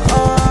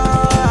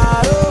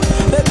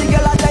 Baby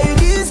girl, I tell you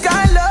this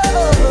kind love.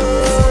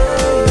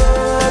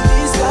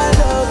 This kind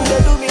love, you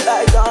don't do me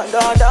like dun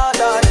dun dun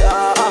dun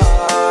dun.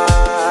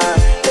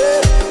 Hey,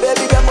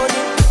 baby get money.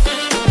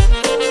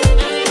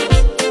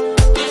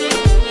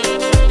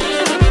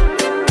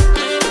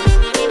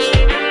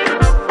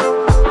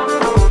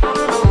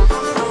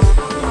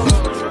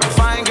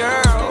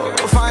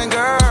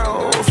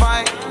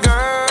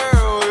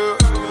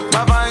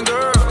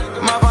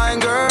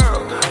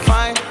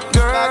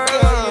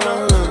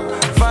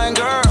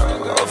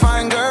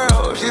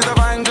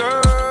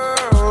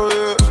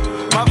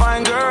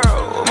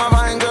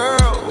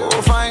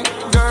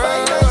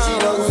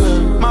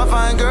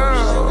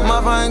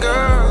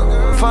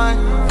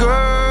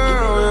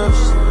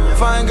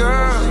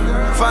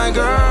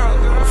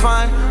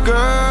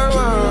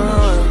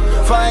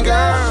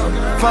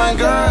 Fine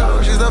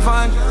girl, she's a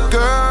fine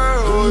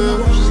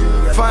girl.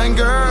 Fine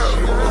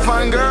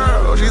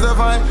girl, she's a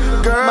fine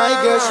girl. My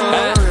girl, she's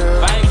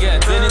fine girl.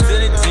 Turn it,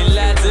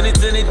 tilla.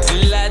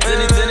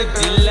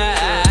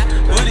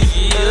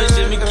 Booty, oh,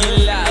 shimmy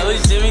killa.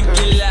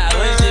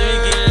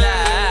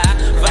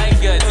 Fine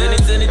girl,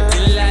 turn it,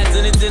 tilla.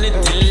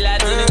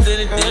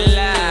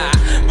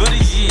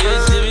 Booty, oh,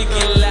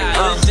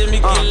 shimmy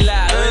killa.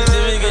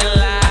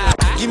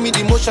 Give me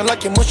the motion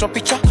like a motion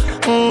picture.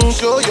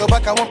 Show your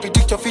back, I won't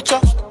predict your future.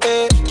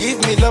 Give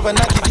me love and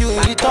I give you in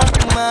return.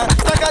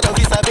 Stack out of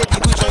this, I bet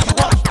which one you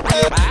want.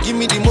 Give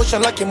me the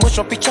motion like a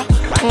motion picture.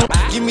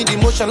 Give me the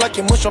motion like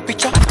a motion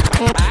picture.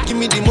 Give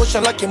me the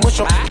motion like a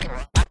motion.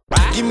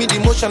 Give me the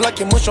motion like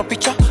a motion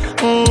picture.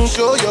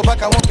 Show your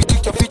back, I won't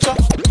predict your future.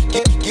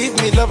 Give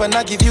me love and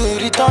I give you in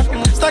return.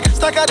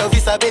 Stack out of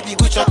this, I baby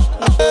which one.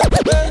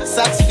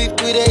 Sax fit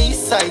with a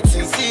east side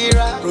thing.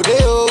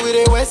 Rodeo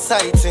with a west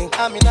side thing.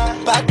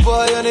 Bad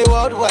boy on a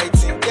worldwide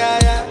thing.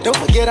 Don't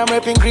forget I'm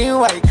rapping green,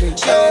 white, green.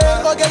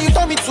 Okay, you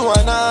turn me to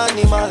an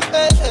animal.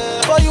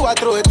 For you I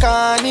throw a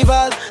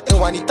carnival. And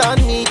when it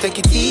on me, take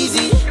it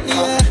easy.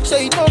 So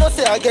you know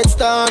say I get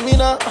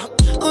stamina.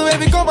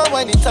 Baby come on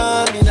when it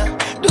on me now.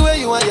 The way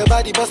you want your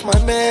body bust my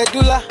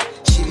medulla.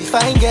 She be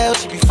fine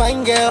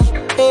girl,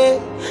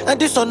 And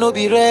this one no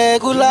be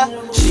regular.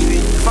 She be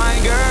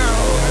fine girl,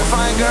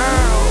 fine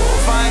girl,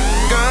 fine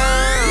girl.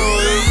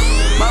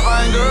 My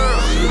fine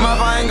girl, my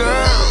fine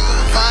girl,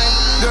 fine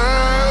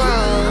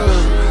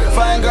girl,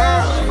 fine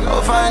girl,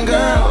 oh fine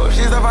girl.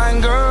 She's a fine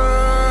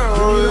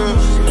girl.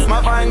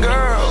 My fine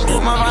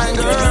girl, my fine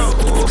girl,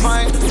 oh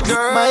fine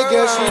girl. My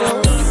girl, she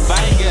know.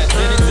 Fine girl,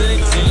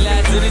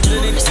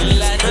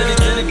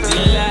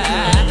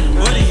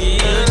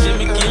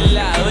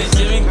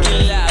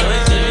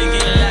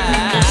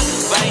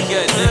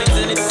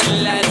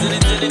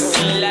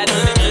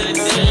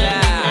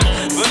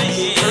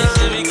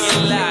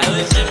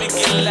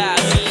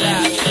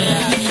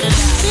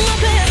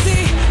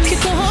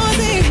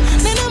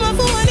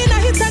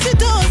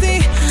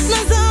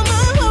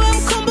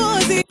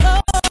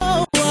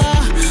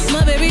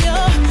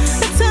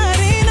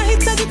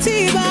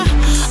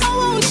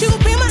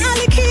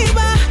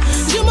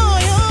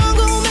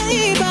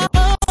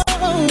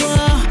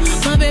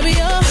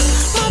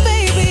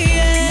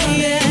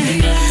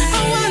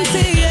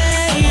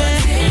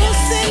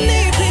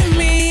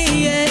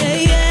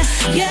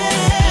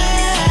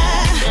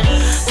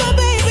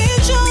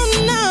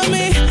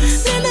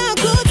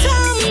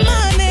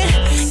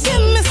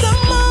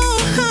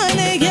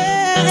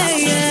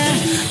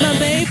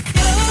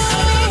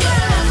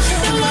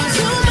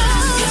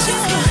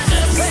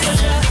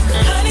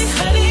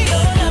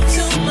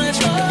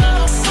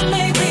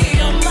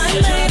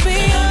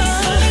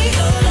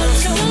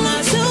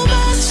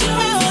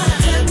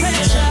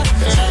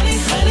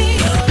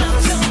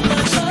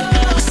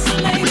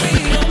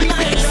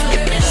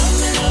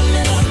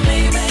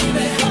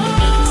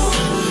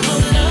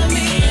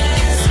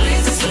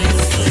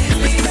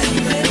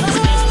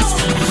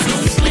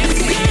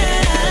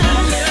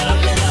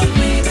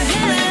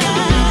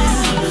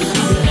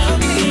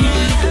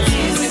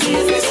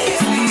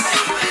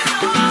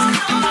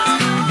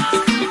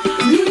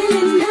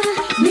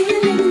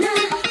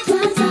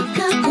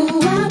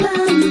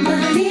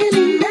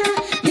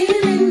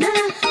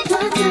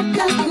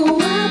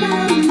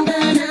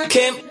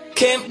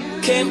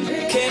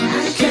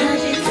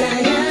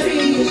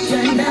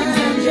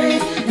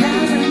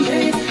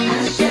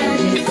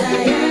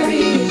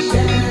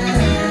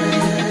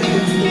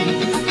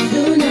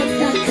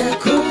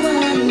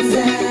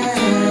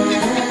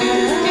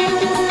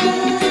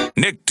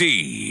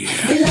 NickDee.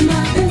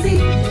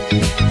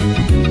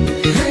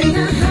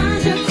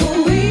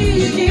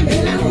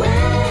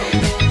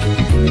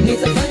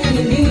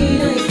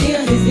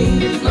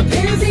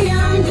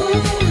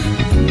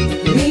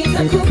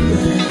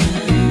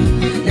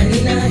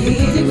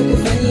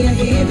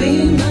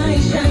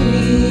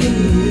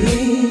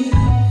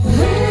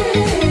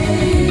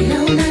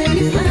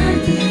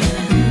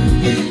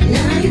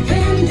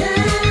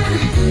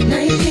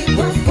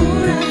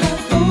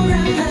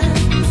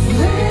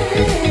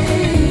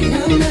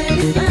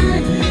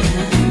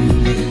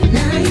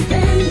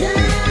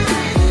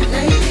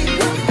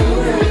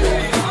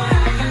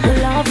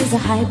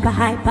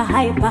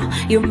 Hyper,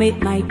 you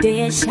make my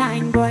day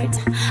shine bright.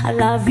 I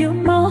love you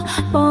more.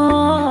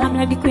 I'm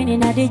like the queen in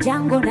the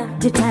jungle, not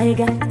the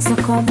tiger. So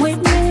come with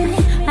me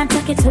and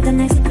take it to the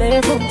next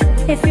level.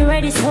 If you're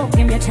ready, so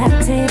give me your top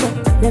table.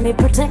 Let me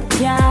protect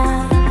ya.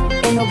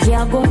 Ain't no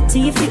girl go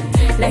TV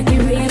like the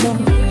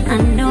rhythm. I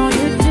know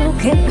you do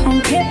keep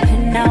on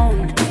keeping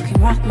on. You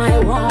can rock my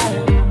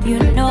world. You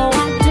know I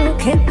do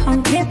keep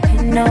on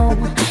keeping on.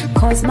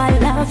 Cause my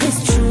love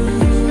is true.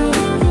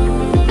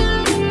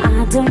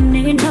 I don't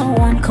need no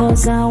one,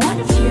 cause I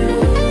want you.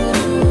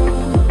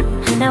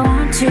 And I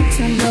want you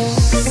to know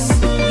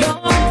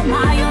you're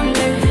my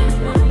only,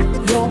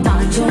 you're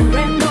my own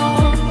rainbow.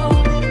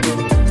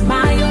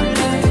 My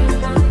only,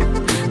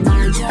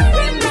 my own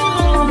rainbow.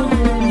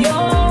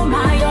 You're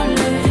my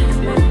only,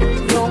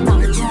 you're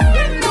my own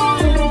rainbow.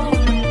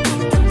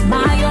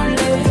 My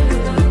only,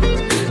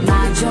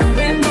 my own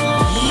rainbow.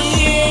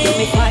 You're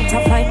me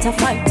fighter.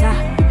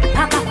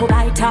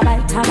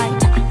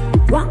 Bite.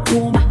 Walk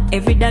over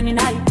every day and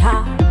night.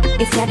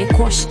 If you're the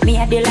crush, me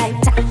a the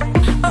lighter.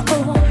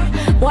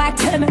 Boy,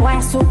 tell me why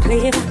you're so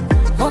clever.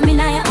 Hold me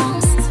now your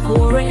arms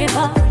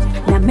forever.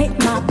 Now make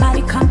my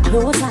body come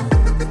closer.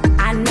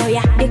 I know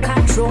you're the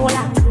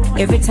controller.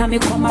 Every time you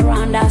come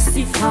around, I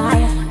see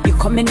fire. You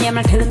come in here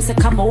and tell them to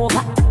come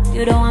over.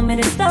 You don't want me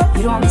to stop,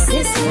 you don't want me to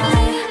cease.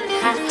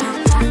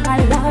 My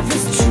love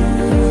is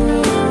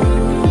true.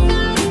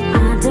 I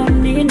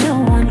don't need no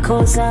one,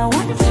 cause I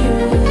want you.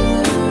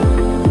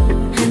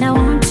 And I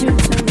want you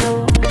to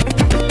know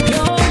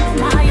you're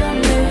my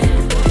only,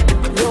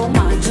 you're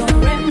my own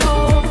rainbow.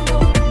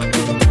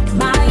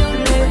 My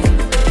only,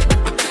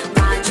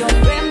 my own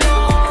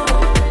rainbow.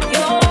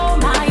 You're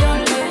my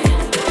only,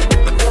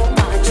 you're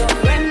my own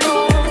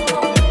rainbow.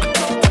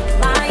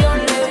 My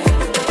only,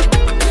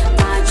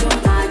 my own.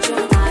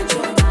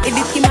 If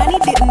Kimani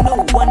didn't know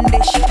one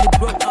day she would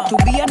grow to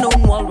be a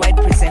known worldwide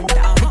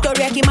presenter,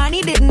 Victoria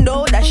Kimani didn't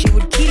know that she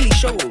would kill the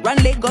show, run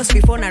Lagos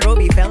before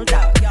Nairobi felt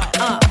out.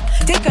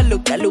 Take a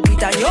look at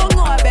Lupita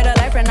Nyong'o, a better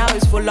life right now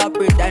is full of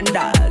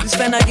pretenders.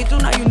 Spend a gitu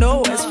now you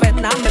know it's spent.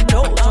 now me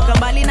know. Toka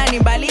mbali na ni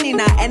mbali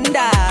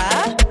ninaenda.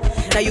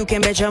 Now you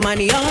can bet your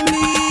money on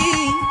me.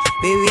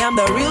 Baby, I'm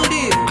the real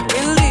deal,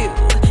 real deal.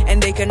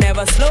 And they can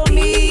never slow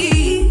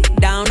me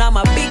down. I'm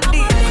a big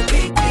deal,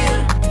 big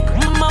deal.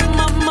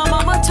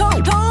 Mama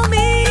told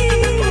me,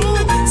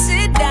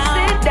 sit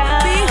down,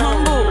 be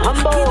humble,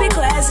 keep it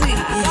classy,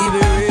 keep it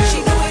real. She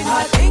doing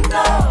her thing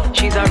though.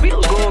 She's a real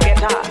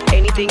go-getter.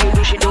 Anything you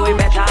do, she do it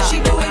better. She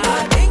doing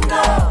her thing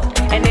though.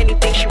 And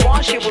anything she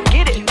wants, she will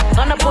get it.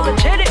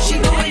 Unapologetic. She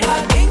doing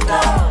her thing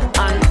though.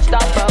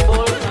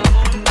 Unstoppable,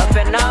 a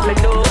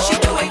phenomenal. She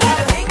doing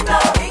her thing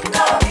though.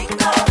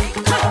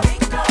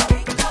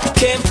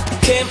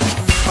 Kym,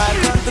 my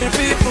country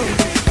people.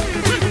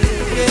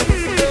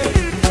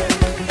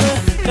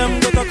 Them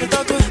go talk.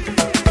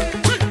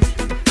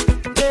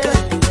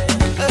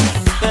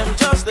 Them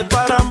just the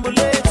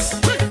parambulates.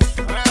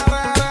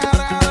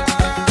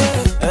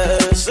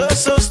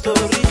 So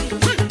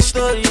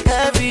story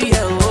heavy.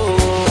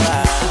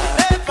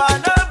 Never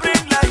no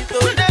bring light,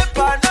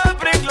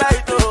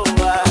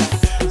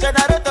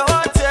 generator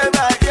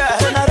whatever, yeah.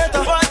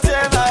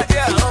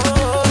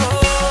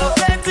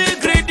 Plenty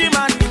greedy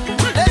man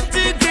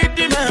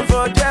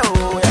for them,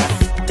 yeah.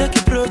 Take a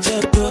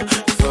project,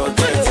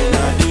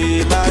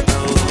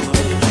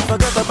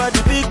 forget about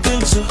the big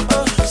things,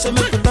 so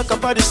make we talk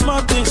about the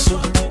small things, so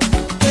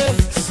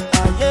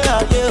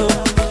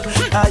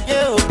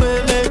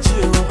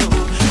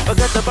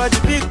forget about the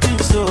big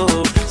things,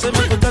 so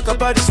make we talk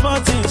about the small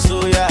things,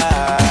 so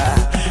yeah.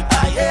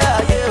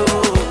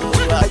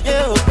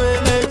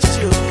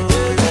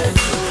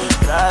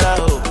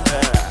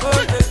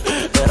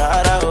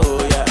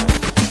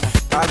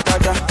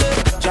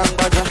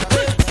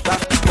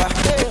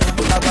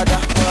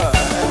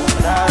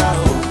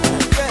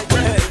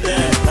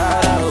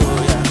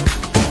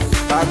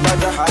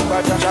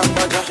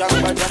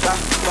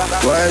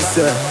 What's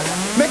up?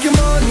 Making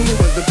money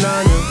was the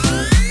plan.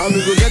 And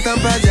we go get them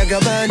by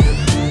Jagaban.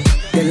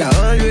 Tell her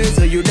always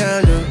so you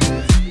down.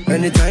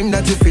 Anytime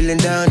that you feeling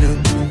down.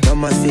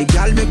 Mama say,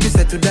 girl, make you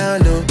settle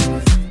down.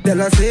 Tell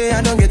her say,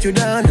 I don't get you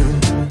down.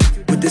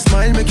 With the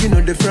smile, make you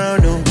know the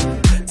frown.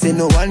 Say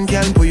no one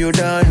can pull you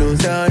down.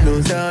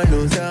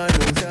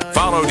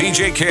 Follow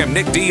DJ Kym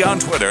NickDee on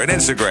Twitter and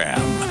Instagram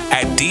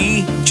at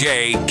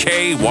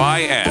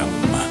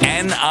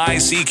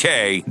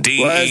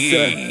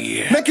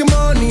DJKYMNickDee. Making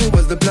money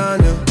was the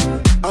plan.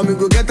 And we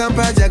go get them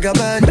by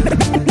Jagaban.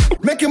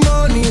 Making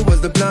money was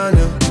the plan.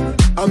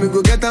 And we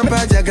go get them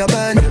by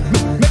Jagaban.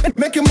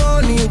 Making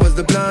money was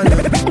the plan.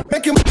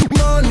 Making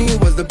money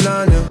was the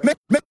plan.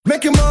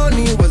 Making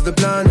money was the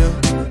plan.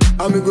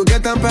 And we go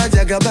get them by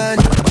Jagaban.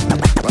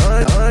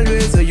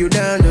 Always so you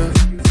down.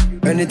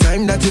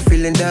 Anytime that you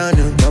feeling down.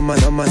 Mama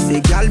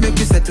say, girl, make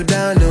you settle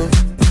down.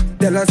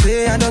 Tell her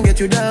say, I don't get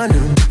you down.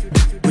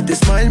 With the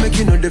smile, make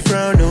you know the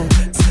frown.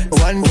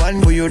 One,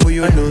 who you know.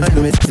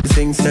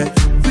 Sing, say,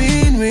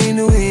 win. We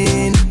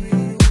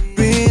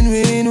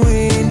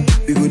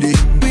go the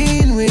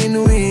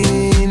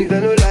win. You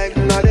don't know like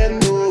nothing,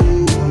 no.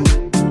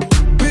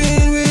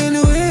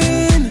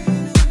 Win.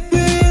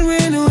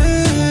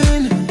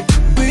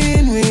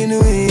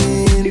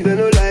 You don't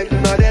know like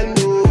nothing,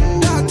 no.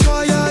 That's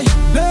why I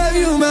love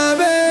you, my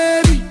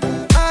baby.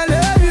 I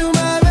love you,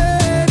 my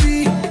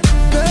baby.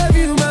 Love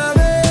you, my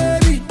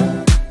baby.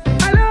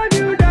 I love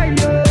you,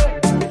 Dayo.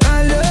 I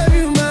love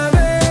you, my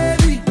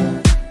baby.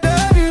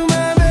 Love you,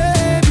 my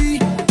baby.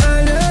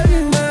 I love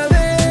you, my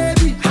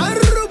baby. I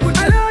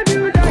love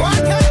you, Dayo.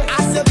 I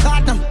said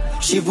platinum,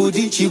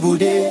 chibudi.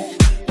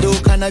 Do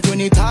kana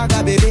joni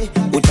taga baby.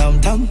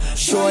 Utam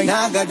show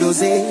naga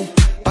doze.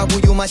 Babu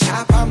you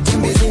mashapa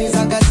mtembeze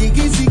zaga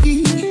zigi.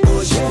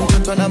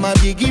 Mtoto na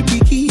mabigi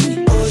piki.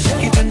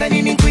 Kitanda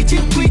nini kwichi.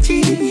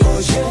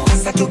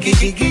 Asa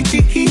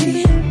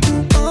tukijigi.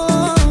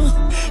 Oh,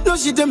 no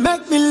she done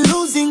make me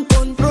losing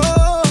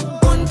control.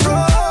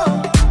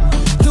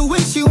 The way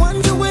she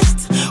want to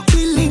waste,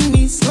 killing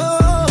me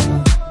slow.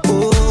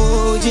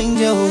 Oh,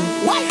 ginger,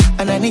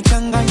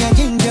 ananichanganya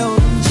ginger.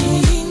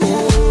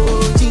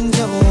 Oh,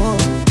 ginger.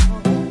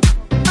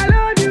 I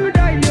love you,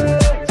 Dayo.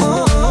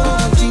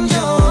 Oh,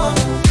 ginger.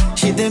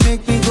 She dey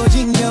make me go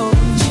ginger.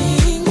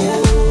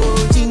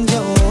 Oh,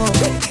 ginger.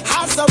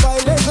 How's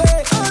about it?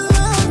 I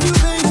love you,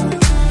 baby.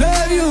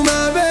 Love you,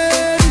 my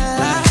baby.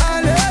 I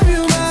love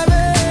you, my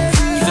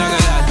baby.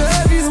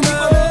 Love you, my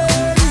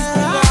baby.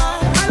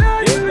 I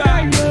love you,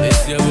 Dayo.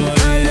 It's your boy. I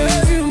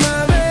love you, my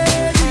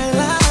baby.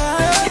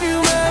 Love you,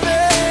 my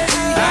baby.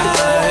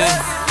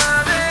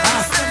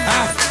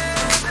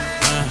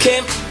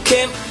 Kym.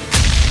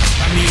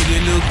 I mean,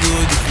 they look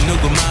good. If you no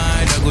go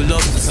mind, I go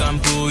love to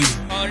sample you.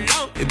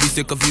 If you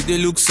sick of you, they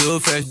look so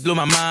fresh. Blow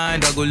my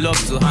mind, I go love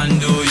to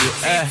handle you.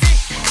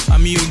 I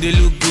mean, they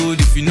look good.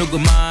 If you no go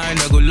mind,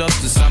 I go love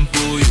to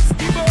sample you.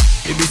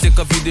 If you sick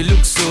of you, they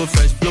look so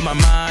fresh. Blow my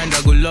mind,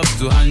 I go love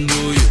to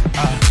handle you.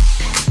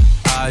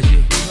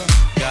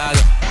 Yeah, yeah,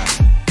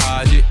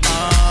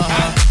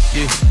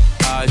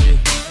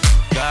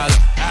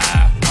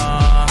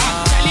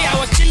 Actually, I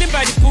was chilling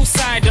by the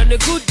poolside on on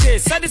a good day,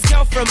 saw this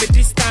girl from a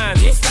distance.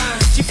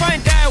 She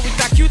find out with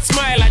a cute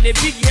smile and a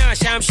big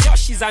yash. I'm sure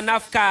she's an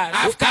Afghan.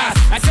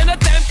 I said no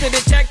time to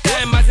the check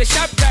time as a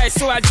sharp guy,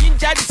 so I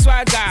ginger the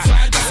swagger.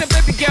 I said,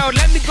 baby girl,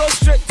 let me go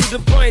straight to the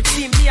point.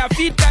 See me, I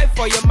feel die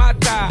for your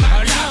matter.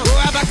 Oh,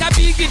 I'm a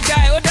big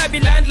guy, oh, that be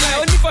landline.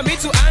 Only for me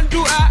to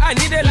undo, I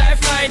need a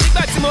lifeline.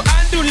 Nigga, to mo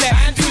undo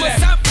left, to mo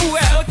sample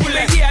well.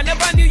 I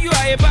never knew you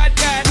are a bad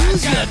guy.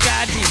 Who's your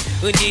daddy?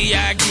 Uni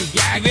Yagi,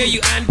 the way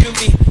you undo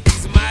me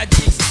is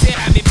magic. She say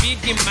I'm a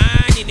big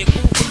man in a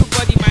cool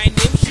body. My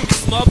name should be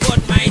small but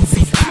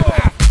mighty.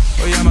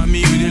 Oh yeah, mommy,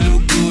 you they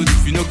look good.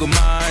 If you no go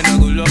mind, I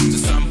go love to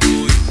sample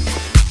you.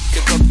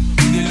 Take up,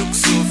 they look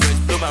so fresh.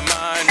 Blow my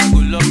mind, I go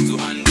love to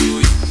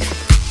handle you.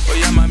 Oh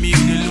yeah, mommy,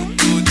 you they look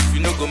good. If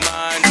you no go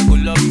mind, I go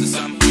love to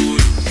sample you.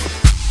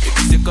 If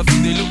you take up,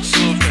 they look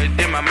so fresh.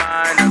 In my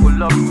mind, I go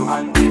love to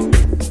handle you.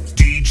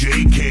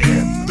 DJ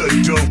Kym, the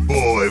dope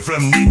boy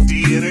from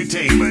NickDee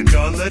Entertainment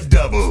on the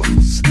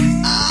doubles.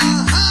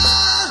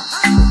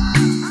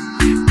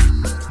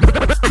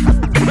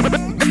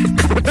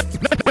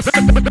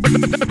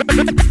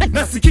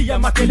 Nasikia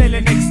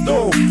makelele next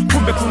door,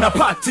 kumbe kuna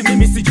party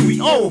mimi sijui.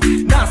 Oh,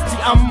 nasty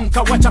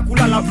amka wacha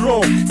kulala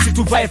bro,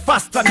 situvae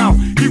faster now.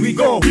 Here we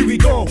go, here we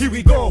go, here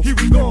we go, here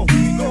we go,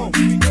 here we go,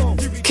 here we go.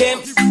 Kym.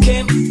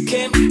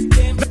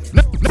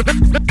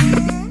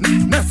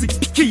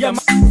 Nasikia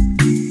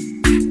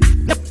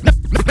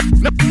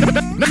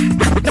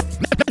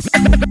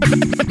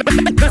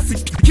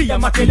Nasikia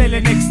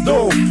makelele next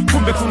door,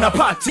 kumbe kuna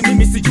party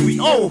mimi sijui.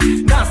 Oh,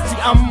 nasty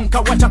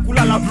amka wacha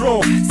kulala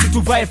bro,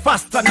 situvae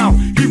faster now.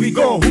 Here we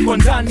go, huko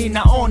ndani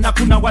naona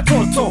kuna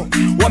watoto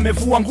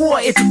wamevua nguo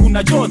eti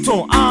kuna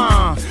joto.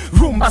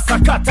 Rumba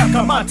sakata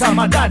kamata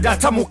madada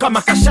tamu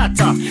kama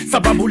kashata,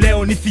 sababu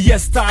leo ni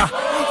fiesta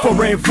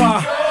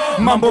forever.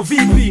 Mambo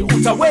vipi,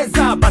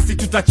 utaweza? Basi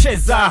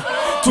tutacheza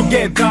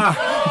together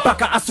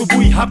mpaka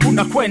asubuhi,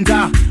 hakuna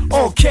kwenda.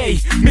 Okay,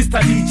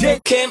 Mr. DJ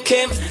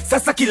Kym.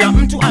 Sasa kila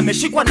mtu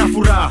ameshikwa na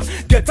furaha.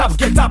 Get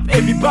up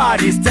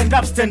everybody, stand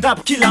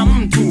up kila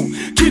mtu.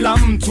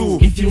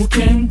 If you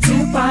came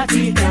to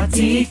party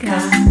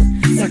katika,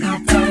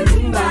 sakata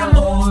rumba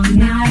all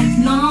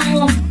night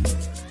long.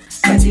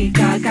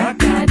 Katika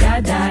kaka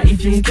dada,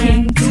 if you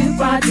came to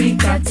party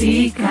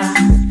katika,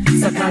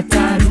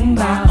 sakata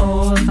rumba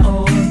all.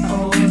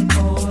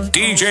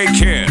 DJ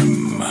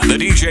Kym, the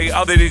DJ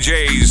other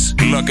DJs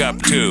look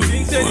up to.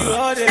 Think that you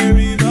all they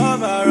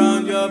revolve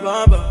around your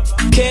bumper.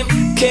 Kym.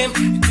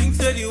 Think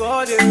that you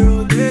all they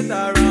rotate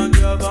around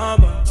your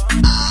bumper.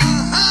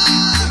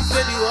 Think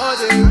that you all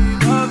they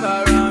revolve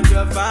around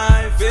your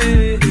fine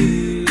face.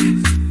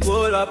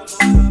 Hold up.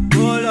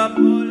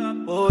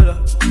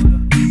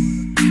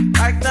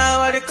 Right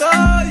now I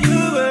call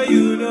you where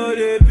you know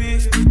they be.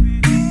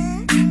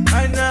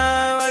 Right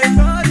now I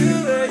call you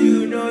where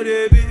you know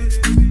they be.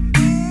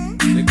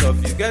 If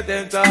you get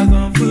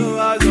 10,000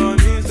 followers on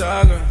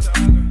Instagram,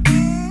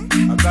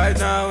 and right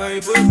now when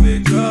you put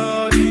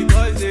picture, the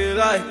boys they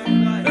like.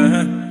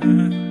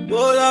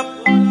 Hold up.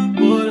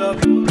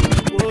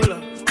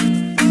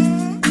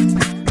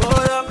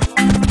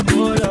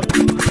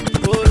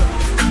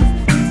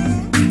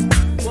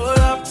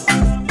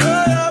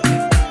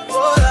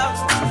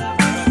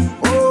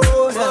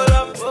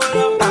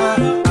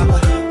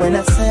 When I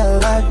say I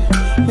love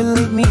you,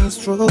 believe me it's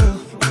true.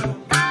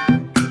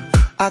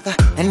 Aka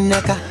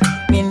eneka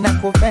mina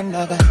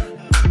kupendaga.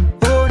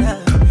 Oh nah,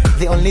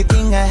 the only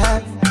thing I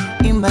have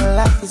in my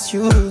life is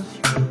you.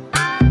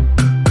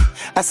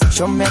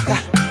 Asichomeka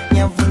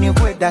nyavuni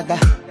kwedaga.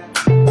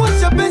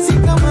 Wacha penzi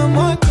kama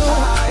moto,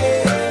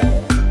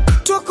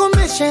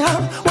 tukomeshe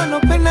hao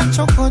wanopenda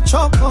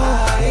choko.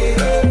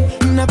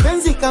 Na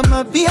penzi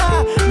kama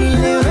bia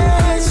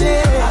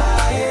nileweshe,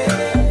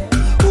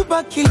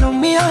 ubaki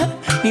lumia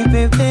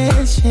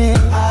nibebeshe.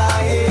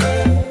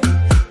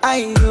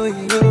 Ayo.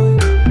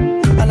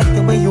 I like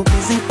the way you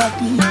busy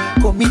body,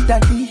 call me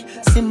daddy,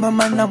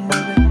 simama na mwe.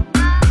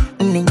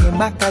 Ninge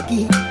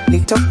makagi,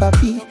 little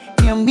papi,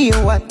 niambie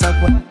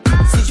watagwa.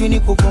 Sijui ni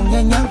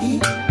kugonga nyavi,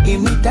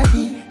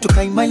 imitadi,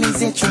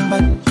 tukaimalize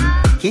chumbani.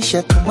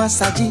 Kisha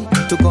tumasaji,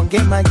 tugonge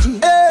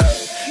maji.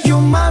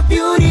 You my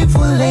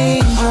beautiful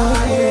angel,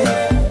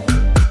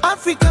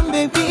 African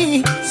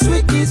baby,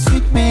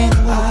 sweet man.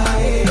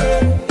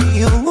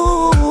 You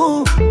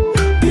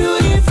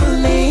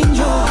beautiful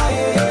angel,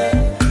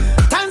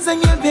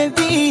 Tanzania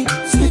baby,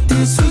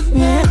 sweet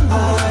man.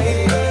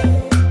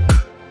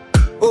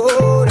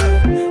 Oh,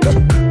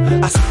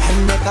 as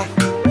Haneka,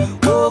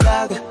 oh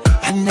gaga,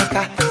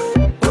 Haneka,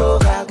 oh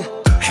gaga,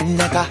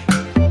 Haneka,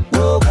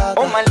 oh gaga.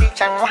 Oh my little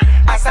changwa,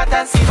 as I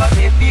dance with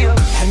baby,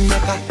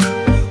 Haneka,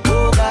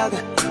 oh gaga,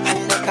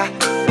 Haneka,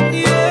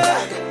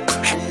 yeah,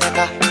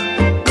 Haneka,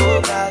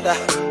 oh gaga,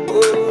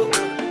 oh.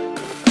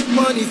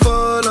 Money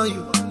fall on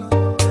you,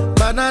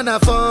 banana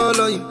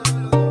fall on you,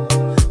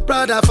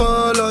 Prada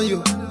fall on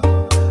you,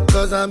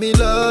 cause I'm in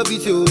love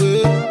with you.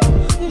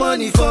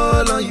 Money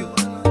fall on you,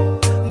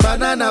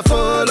 banana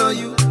fall on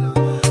you,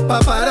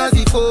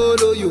 paparazzi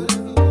follow you,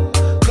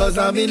 cause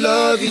I'm in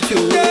love with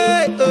you.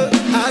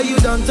 I Are you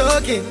done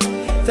talking?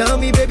 Tell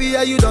me, baby,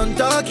 are you done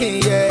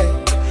talking? Yeah.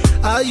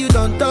 Are you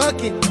done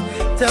talking?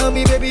 Tell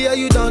me, baby, are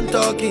you done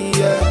talking?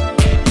 Yeah.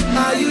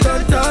 Are you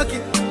done talking?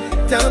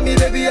 Tell me,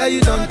 baby, are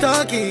you done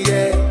talking?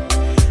 Yeah.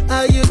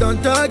 Are you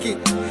done talking?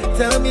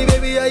 Tell me,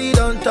 baby, are you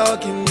done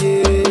talking?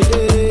 Yeah.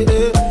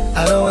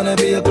 I don't wanna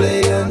be a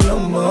player no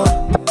more.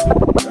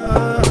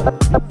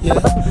 Yeah.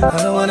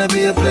 I don't wanna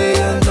be a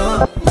player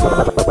no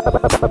more.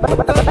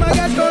 Cause my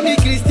guys call me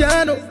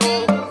Cristiano,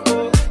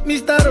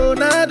 Mr.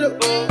 Ronaldo,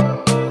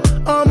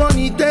 I'm on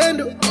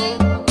Nintendo.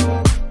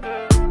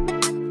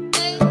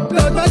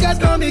 Cause my guys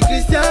call me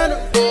Cristiano,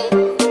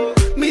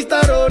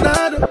 Mr.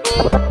 Ronaldo,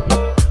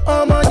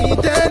 I'm on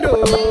Nintendo.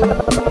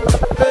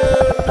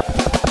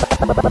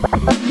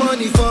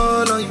 Money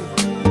fall on you,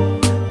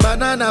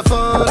 banana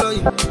fall on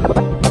you,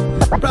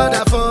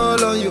 Prada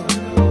fall on you,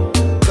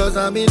 cause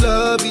I'm in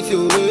love with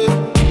you.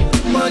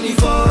 Money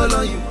fall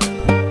on you,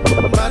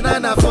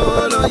 banana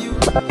fall on you,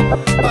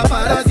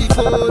 paparazzi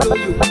follow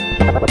you,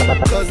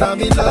 cause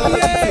I'm in love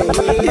with you.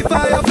 If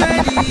I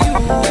offend you,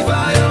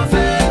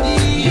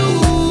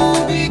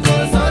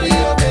 because sorry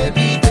your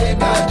baby take a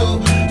toe,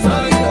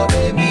 sorry your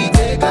baby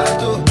take a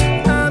toe.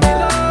 I'm in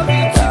love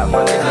with you,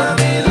 I'm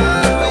in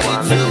love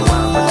with you,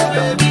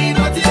 baby,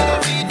 nothing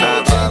of it no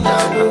change.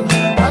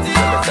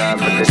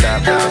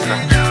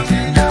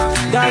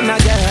 Ghana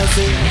girl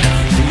say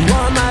she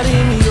want marry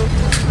me, yo.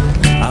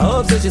 I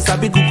hope say she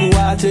sabi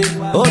kukuwache.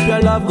 Hope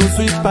your love go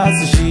sweet past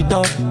the sheet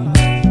up.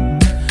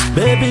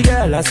 Baby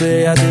girl, I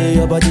say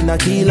your body na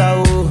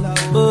killer, oh.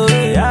 Oh,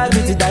 yeah, I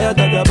beat the diet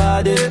of your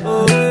body,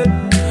 oh,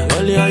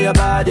 only on your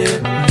body.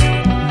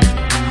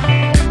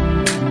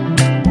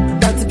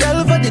 That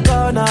girl for the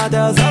corner,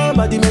 there's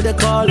somebody made a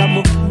call,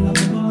 I'm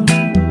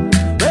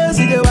where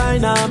see the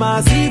wine,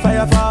 I see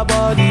fire for her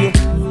body,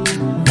 oh.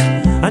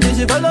 And if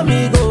she follow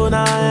me, go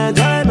now,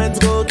 enjoyment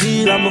go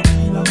kill, I'm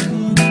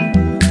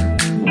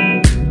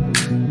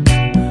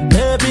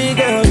baby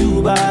girl,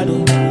 you bad,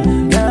 oh.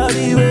 Girl,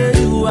 the way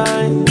you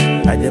whine,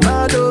 I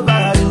demand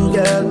over you,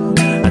 girl.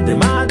 I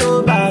demand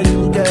over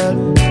you, girl.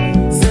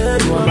 Say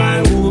you are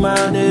my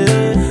woman,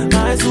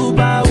 my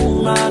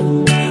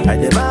superwoman. I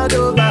demand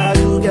over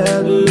you,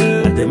 girl.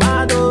 I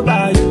demand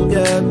over you,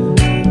 girl.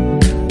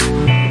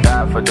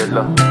 Die for the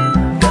love,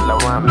 girl. I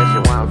want me, she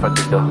want for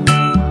the dough.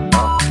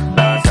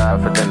 Die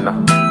for the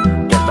love,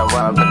 girl. I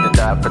want for the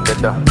die for the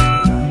dough.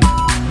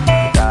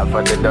 Die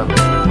for the dough,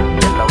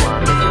 girl. I want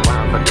me, she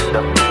want for the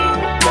dough.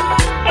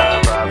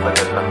 Die for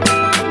the love.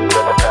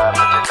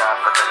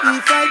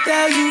 If I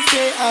tell you,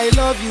 say I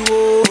love you,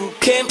 oh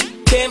Kym.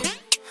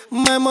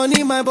 My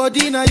money, my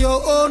body, now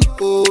your own,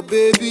 oh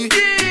baby.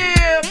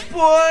 Yeah,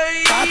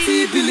 boy.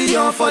 30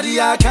 billion for the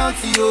account,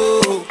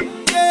 yo.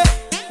 Yeah.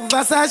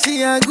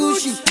 Versace and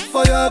Gucci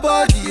for your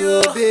body,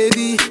 oh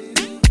baby.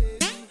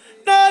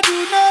 No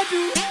do,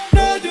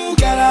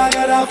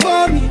 gotta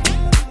for me.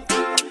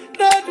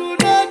 No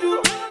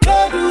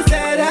do,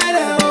 say that,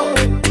 oh.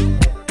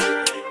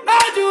 No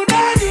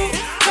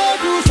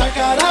do,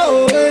 shakara,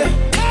 oh, eh.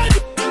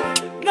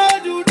 No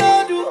do,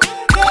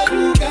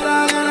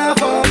 gotta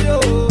for you.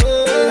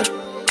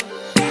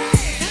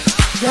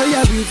 Girl,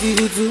 you're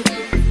beautiful too.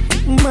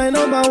 My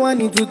number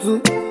one in tutu.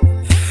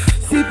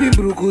 Sipping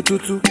bruku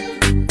tutu.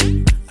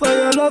 For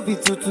your love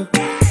it tutu.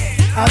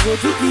 I go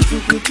chuku.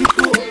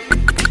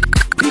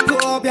 Pico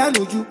up ya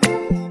nuju.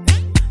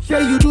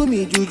 Say you do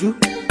me juju.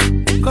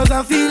 Cause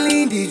I'm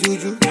feeling the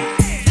juju.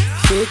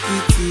 Shake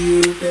it to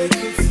you.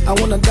 I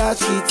wanna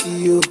dash it to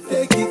you.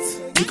 Take it.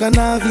 You can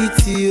have it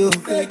to you.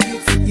 Take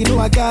it. You know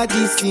I got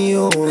this in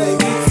you.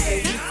 Take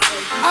it.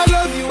 I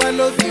love you.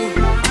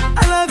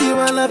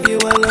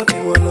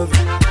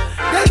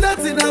 There's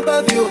nothing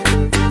above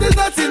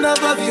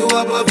you.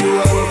 Above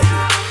you.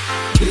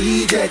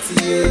 Bridget,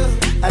 you.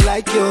 I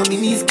like your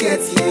mini skirt,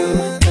 you.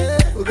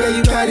 Okay,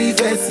 you carry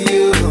vest,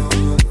 you.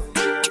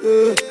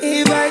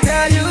 If I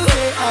tell you,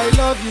 say I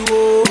love you,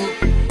 oh.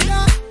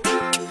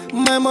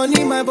 My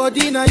money, my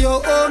body, now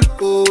your own,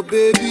 oh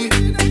baby.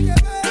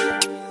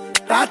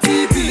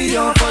 30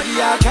 billion for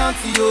the account,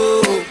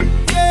 yo.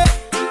 Yeah.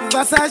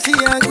 Versace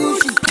and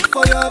Gucci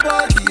for your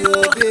body,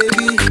 oh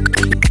baby.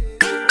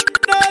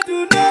 No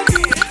do, gotta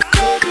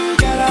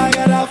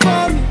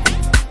for me.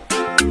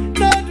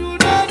 No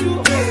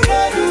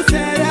do,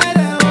 say that,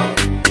 oh.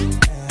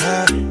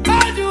 No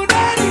do,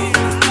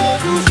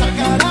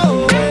 shakara, oh.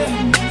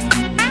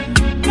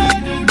 No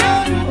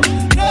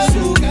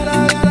do,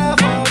 gotta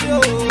for you,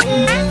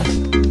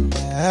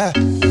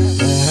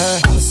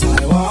 As I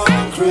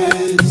want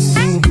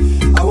crazy,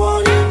 I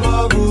want to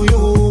bubble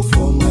you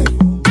for my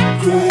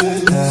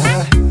grace.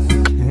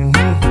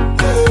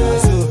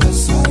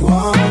 As I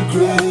want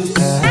crazy,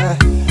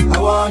 I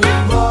want to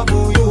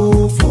bubble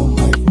you for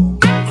my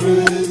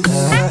grace.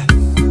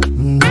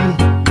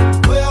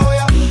 Oh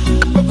yeah,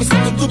 but we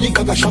start to do the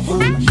gaga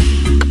shuffle.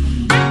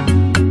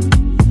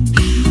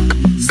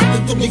 Start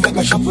to do the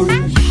gaga shuffle.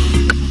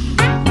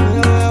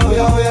 Oh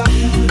yeah,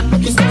 but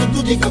we start to do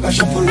the gaga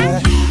shuffle.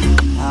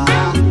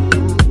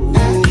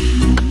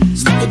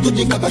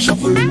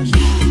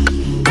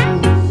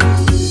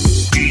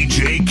 DJ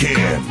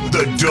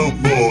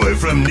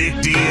from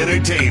NickDee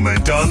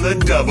Entertainment on the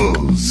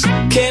doubles.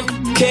 Kym.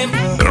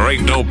 There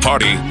ain't no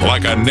party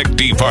like a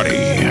NickDee party.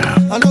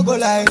 I no go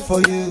lie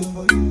for you.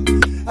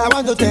 I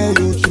want to tell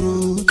you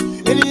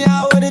truth.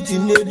 Anyhow,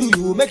 anything they do,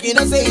 you make it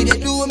not say they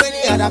do.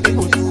 Many other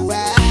people do.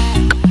 I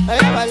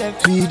never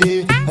left me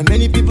there, and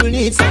many people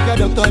need such a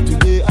doctor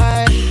today.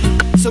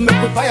 So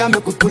make we fire,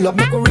 make we pull up,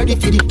 make we ready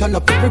for the turn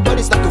up.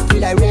 Everybody start to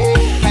feel like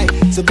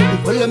rain. So baby,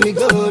 follow me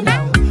go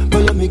now.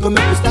 Follow me go,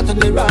 make we start to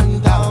the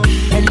run down.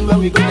 Anywhere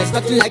we go, there's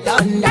nothing like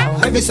down now.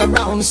 Heavy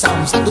surround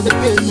sound, start to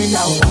feel me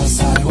now. As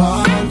I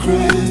want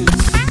Chris,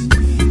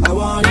 I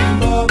want him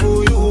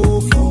bubble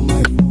you for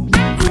my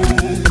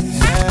Chris.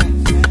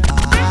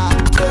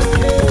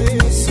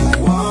 Yes, I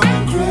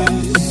want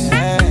Chris, I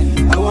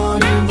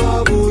want him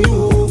bubble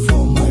you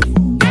for my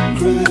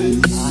Chris.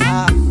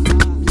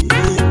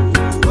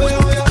 Oh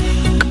yeah,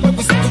 when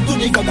we start to do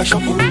the gaga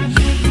shuffle,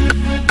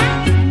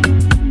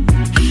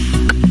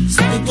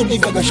 start to do the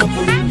gaga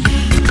shuffle.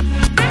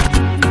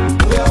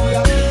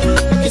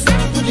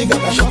 The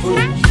gaga shuffle.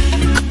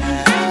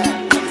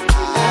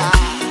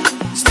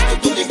 Start to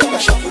do the gaga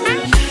shuffle.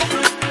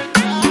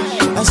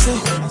 I say,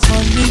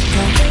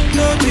 Monica,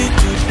 no be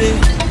today.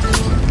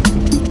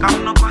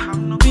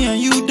 Me and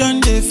you done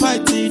they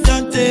fight,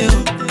 don't they?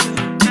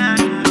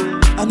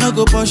 I no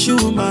go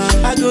pursue man,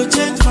 I go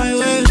change my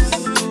ways.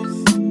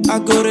 I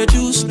go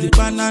reduce the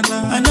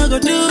banana, I no go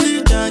do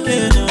it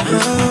again.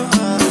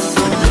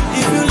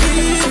 If you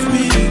leave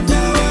me,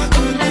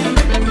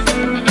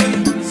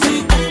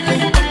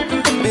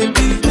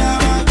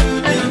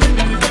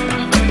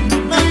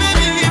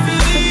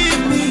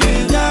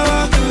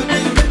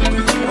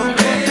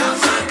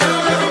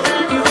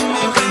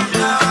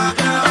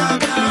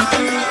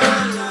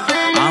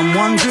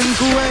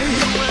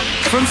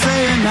 from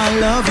saying I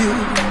love you.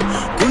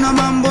 Kuna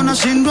mambo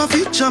nashindwa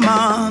ficha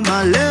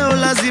mama, leo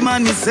lazima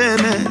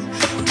niseme.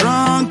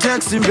 Drunk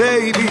texting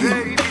baby,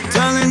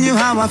 telling you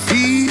how I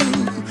feel.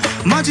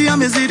 Maji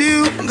yamezidi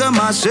unga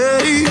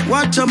masheri,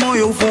 wacha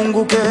moyo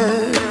ufunguke.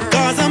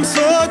 Cause I'm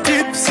so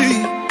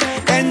tipsy,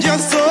 and you're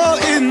so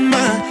in my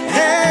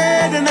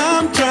head. And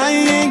I'm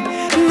trying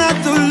not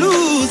to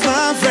lose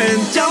my friend.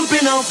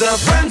 Jumping off the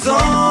friend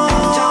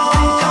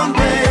zone,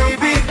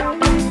 baby.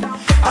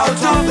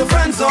 Out of the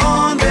friend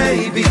zone,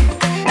 baby.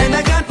 And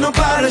I got no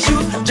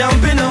parachute.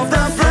 Jumping off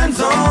the friend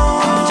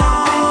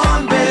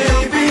zone,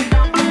 baby.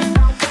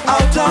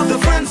 Out of the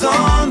friend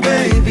zone,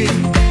 baby.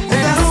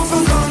 And I hope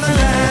I'm gonna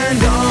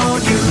land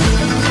on you.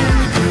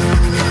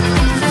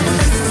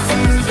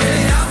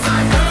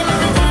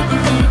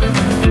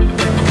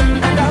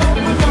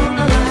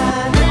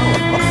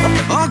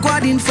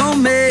 Awkward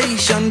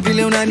information,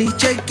 vile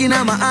unanicheki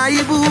na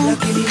maaibu.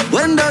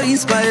 Wendo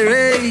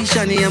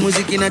inspiration ya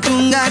muziki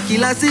natunga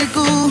kila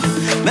siku.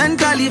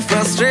 Mentally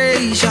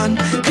frustration,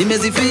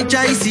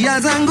 nimezificha hisia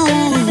zangu.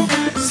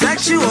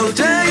 Sexual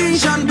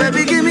tension,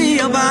 baby give me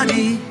your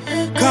body.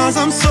 Cause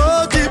I'm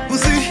so deep,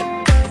 pussy,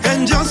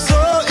 and you're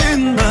so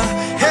in my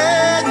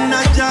head.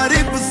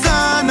 Najaribu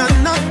sana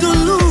not to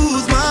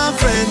lose my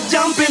friend.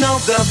 Jumping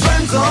off the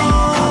friend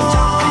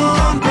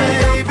zone,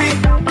 baby.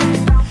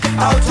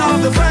 Out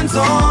of the friend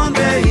zone,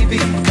 baby.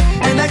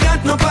 And I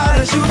got no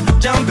parachute.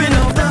 Jumping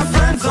off the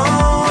friend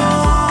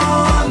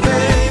zone,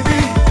 baby.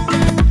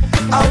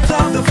 Out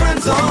of the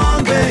friend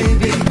zone,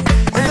 baby.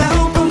 And I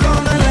hope I'm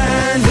gonna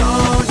land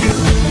on you.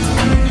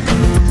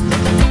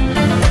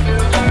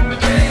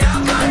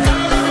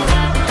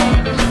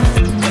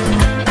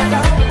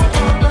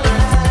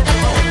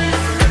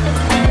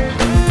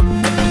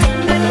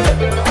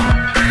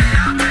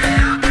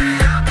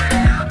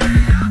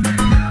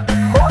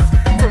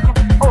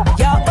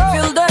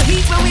 Feel the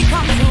heat when we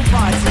come to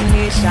Party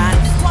Nation.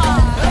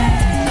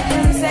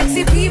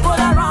 Sexy people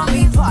around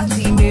me,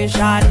 Party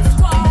Nation.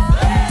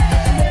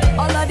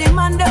 All of them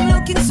man, them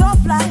looking so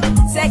fly.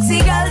 Sexy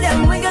girl,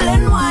 them wiggle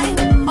and wine.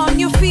 On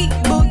your feet,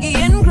 boogie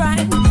and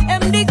grind.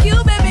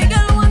 MDQ, baby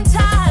girl, one time.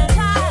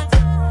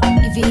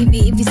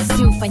 Hivi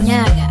si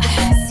ufanyaga,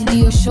 si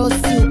ndio show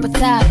si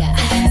upataga,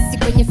 si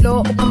kwenye flow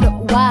upundo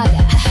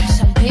uwaga,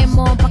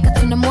 shampemo mpaka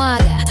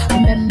tunamwaga.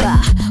 Remember,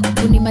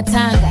 ukuni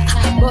matanga,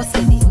 boss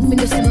lady, mimi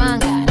ndo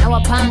semanga, na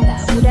wapanga,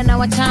 muda na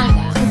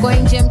wachanga, mko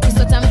nje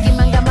mkisota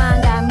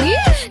mkimangamanga. Me,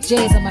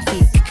 J's on my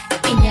feet,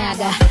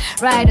 inyaga,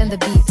 ride on the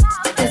beat.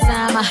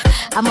 Tazama,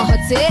 I'm a hot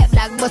tip,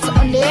 black butter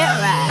on the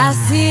right.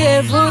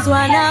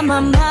 Asiyevuzwa na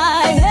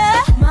mama,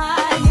 yeah,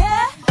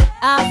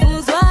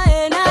 avuzwa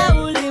na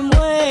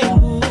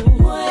ulimwengu.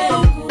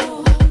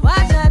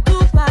 Wacha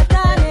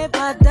tupatane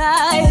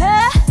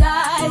baadaye,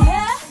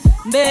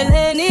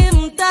 mbeleni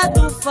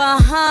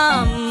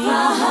mtatufahamu.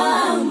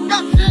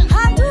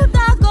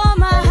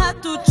 Hatutakoma,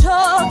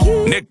 hatuchoki.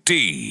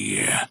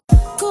 NickDee.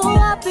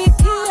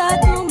 Kuwapikia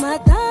tu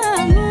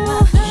matamu.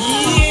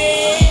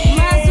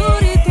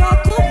 Mazuri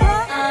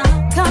twakupa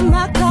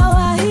kama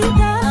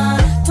kawaida.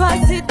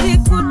 Twazidi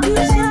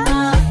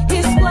kudisha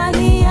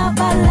Hispania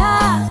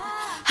bala.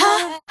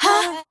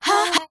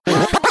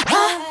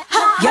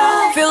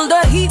 Yo, feel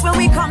the heat when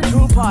we come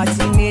through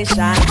Party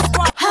Nation.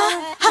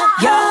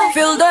 Yo,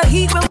 feel the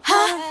heat when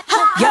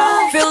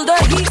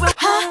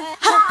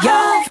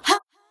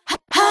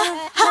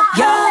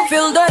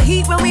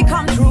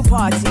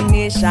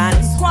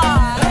nation.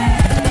 Squad.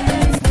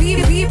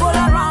 People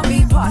around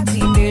me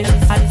party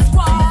nation.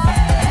 Squad.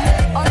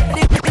 All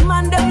the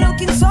man them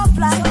looking so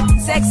fly.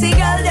 Sexy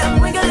girl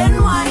them wiggle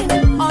and wine.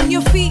 On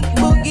your feet,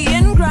 boogie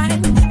and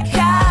grind.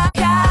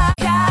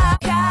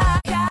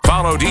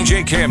 Follow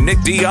DJ Kym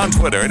NickDee on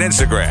Twitter and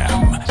Instagram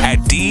at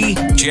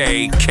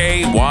DJKYM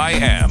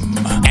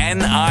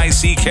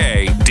NickDee.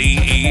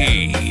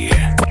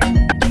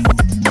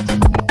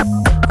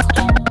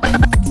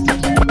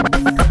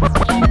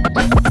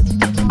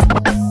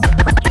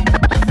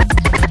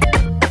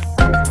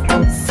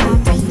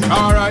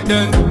 Alright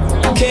then,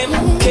 Kym,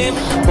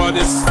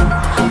 bodies.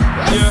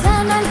 Yeah.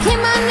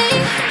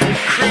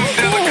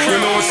 You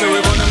know, so we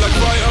gonna like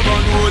fire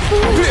on wood.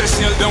 Play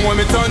shell down when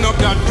me turn up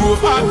that roof.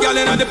 Hot gal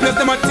inna the place,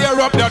 them a tear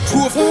up that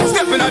roof.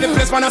 Step inna the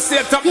place, man, I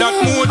set up that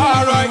mood.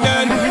 Alright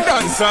then,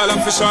 dance all and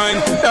for shine.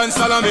 Dance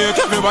all and make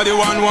everybody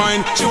one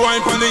wine. She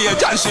wine from the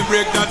edge and she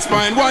break that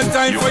spine. One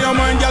time for your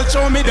mind, girl,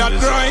 show me that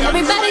grind.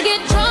 Everybody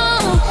get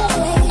drunk.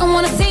 I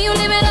wanna see you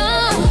live it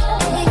up.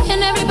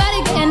 And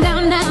everybody getting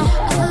down now.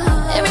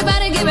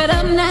 Everybody give it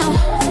up now.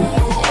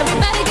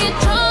 Everybody get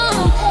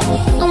drunk.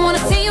 I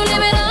wanna see you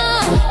live it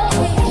up.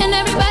 And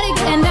everybody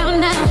getting down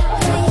now.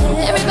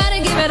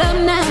 Everybody give it up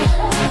now.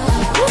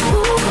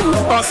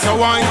 Bust a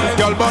wine,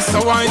 girl, bust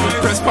a wine.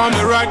 Press palm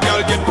the right,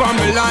 girl, get palm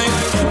the line.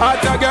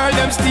 Other girl,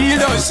 them still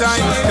don't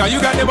shine. Now you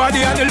got the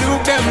body and the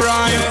look, them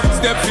right.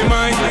 Step to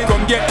mine,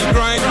 come get the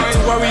grind.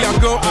 Where we are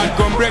go and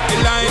come break the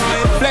line.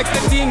 Flex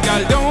the thing,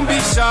 girl, don't be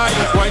shy.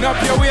 Wind up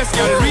your waist,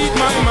 girl, read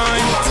my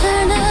mind.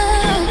 Turn up,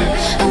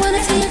 I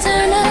wanna see you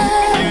turn up.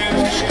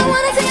 I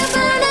wanna see you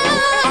burn up.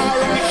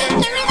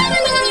 Everybody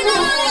turn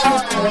up.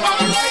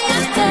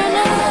 Turn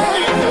up.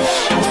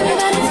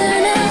 Everybody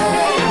turn up.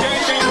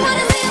 I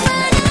wanna see you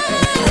burn up. I wanna see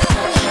you burn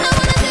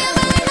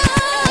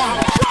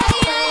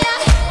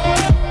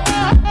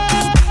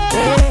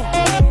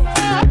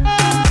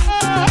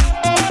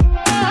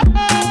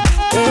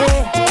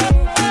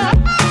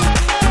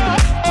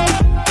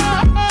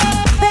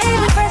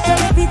Baby, fresh on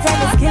the beat and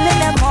it's killing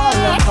them all,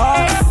 of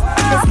course.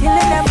 It's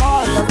killing them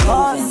all, of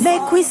course.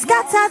 Make we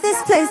scatter this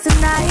place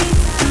tonight.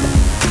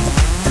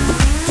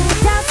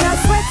 Dance and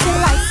sweating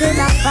like in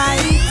a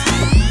fight.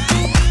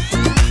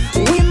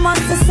 We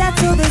must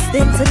settle this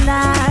thing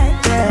tonight,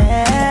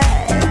 yeah.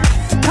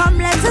 Come,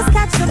 let us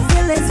catch some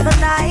feelings for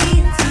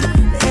night,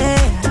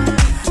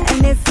 yeah.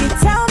 And if you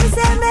tell me,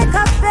 say make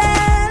a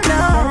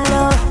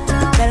bello.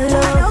 I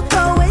don't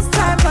go waste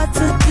time, but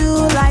to do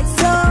like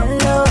so.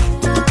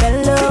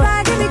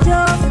 Give me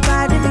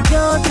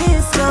joy,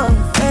 this love,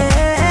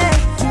 hey.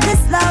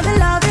 This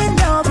loving,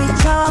 no be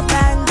chop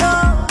and go,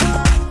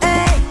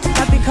 hey.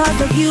 But because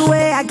of you,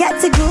 I get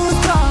to go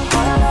strong.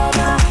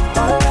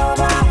 All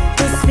over.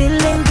 This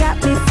feeling got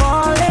me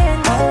falling.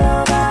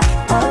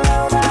 All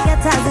over. Get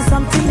tired of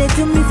something they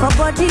do me for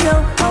body,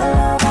 oh.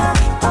 All over.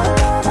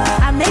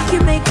 I make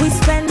we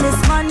spend this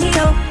money,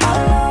 oh.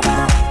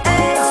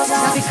 Hey.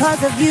 Now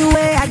because of you,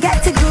 I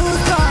get to go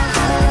strong.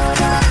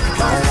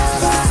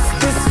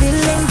 This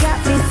feeling got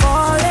me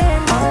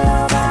falling.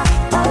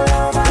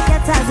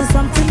 Get tired of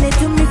something they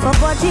do me for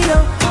body,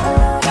 oh.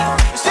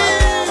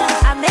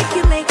 I make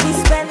we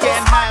spend this.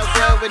 Getting high,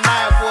 girl, with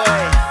my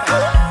boy.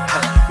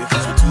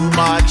 Because we're too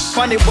much.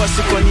 Funny boss,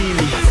 you can eat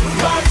me.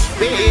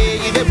 Baby,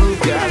 you the move,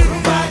 girl.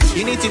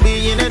 You need to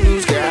be in the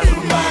news, girl.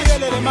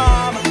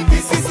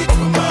 This is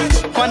too much.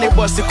 Funny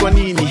boss, you can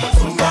eat me.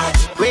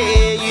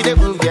 Baby, you the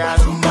move, girl.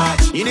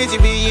 You need to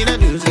be in the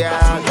news,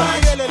 girl.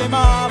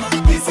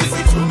 This is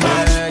too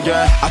much.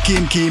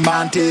 Kym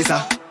and Tesa,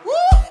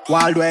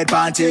 worldwide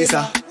pan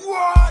chaser.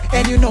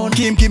 And you know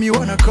Kym you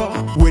wanna call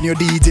when your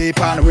DJ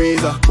pan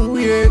razor. Ooh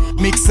yeah,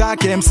 mixa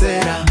Kym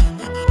Seda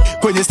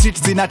kwenye street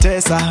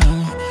zinatesa.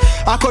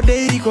 Ako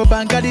daily ko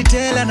banka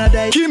ditela na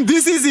dai. Kym,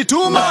 this is it,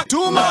 too much.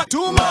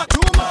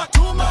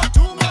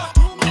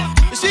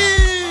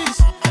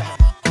 Sheesh.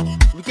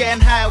 We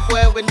getting high,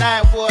 boy, with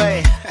night,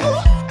 boy.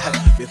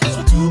 Because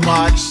we're too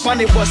much.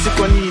 Funny boss, you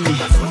can eat me.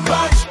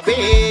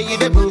 Baby, you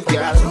the move,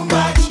 girl.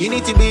 You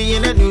need to be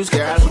in the news,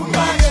 girl.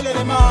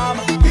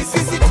 This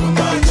is too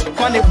much.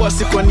 Funny boss,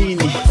 you can eat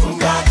me.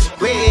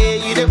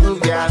 Baby, you the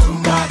move, girl.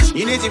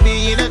 You need to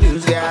be in the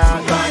news,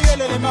 girl.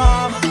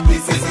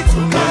 This is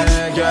too much.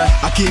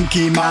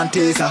 Kym and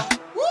Tesa,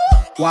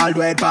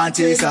 worldwide pan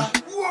chaser.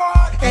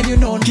 And you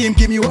know Kym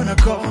you wanna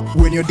call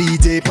when your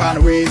DJ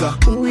pan razor.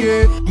 Ooh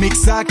yeah,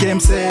 mixa Kym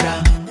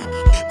Seda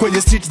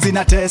kwenye street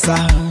zinatesa.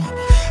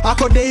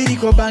 Ako daily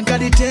ko banka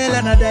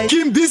ditela na dai.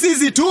 Kym, this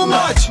is it, too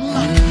much.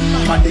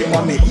 Mademo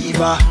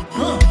wameiva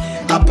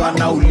hapa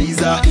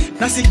nauliza.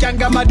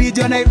 Nasikianga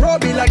madija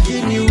Nairobi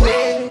lakini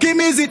we Kym,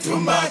 is it too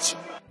much?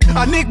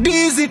 And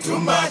NickDee, is it too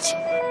much?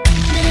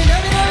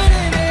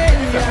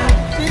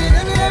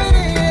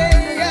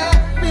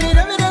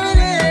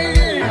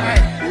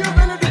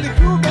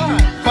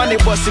 Funny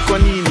boss, you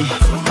can eat me.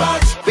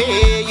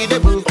 Baby, you the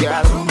move,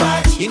 girl.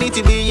 You need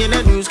to be in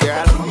the news,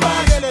 girl.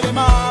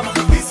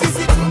 This is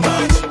too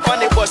much.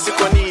 Funny boss, you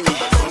can eat me.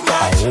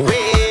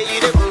 Baby, you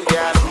the move,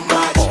 girl.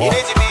 You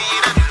need to be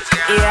in the news,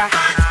 girl.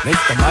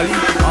 Mr. Mali,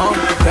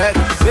 Red,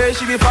 say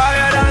she be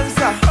fire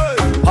dancer.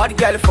 Hot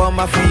girl from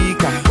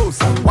Africa.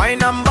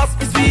 Wine and bust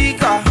the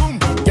speaker.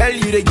 Girl,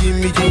 you dey give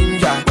me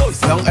ginger.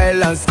 Young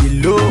L and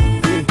Skillo.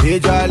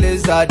 Major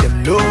Lizard,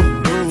 them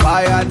low.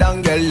 Fire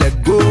down, girl,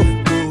 let go.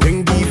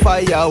 Bring the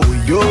fire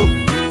with you.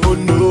 Oh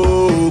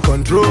no,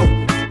 control.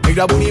 Make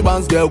that booty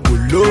bounce, girl, go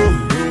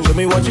low. Show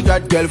me what you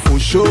got, girl, for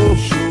sure.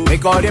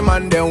 Make all the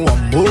man, then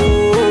one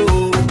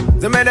more.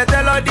 They made they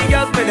tell all the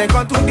girls, may they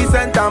come to the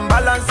center and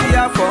balance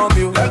here from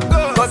you.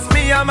 Cause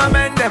me and my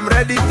men, them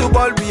ready to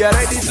ball, we are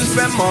ready to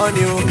spend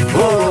money.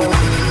 Oh,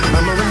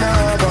 I'm a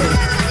runner boy.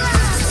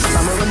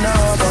 I'm a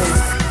runner boy.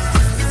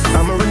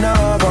 I'm a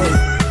runner boy.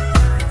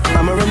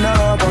 I'm a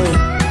runner boy.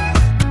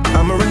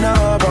 I'm a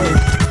runner boy.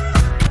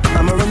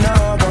 I'm a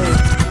runner boy.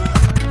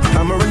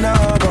 I'm a runner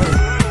boy.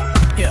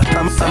 Yeah,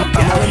 I'm a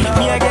runner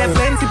boy. Me, I get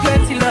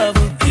plenty love.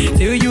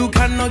 Till you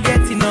cannot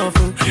get enough.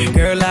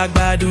 Girl, like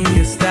bad on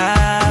your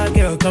style.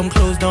 Girl, come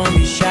close, don't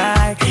be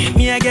shy.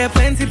 Me, I get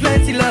plenty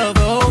love.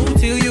 Oh,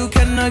 till you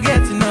cannot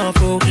get enough.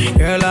 Oh,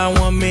 girl, I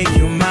wanna make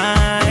you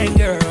mine.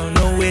 Girl,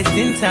 no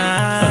wasting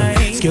time.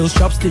 Skills,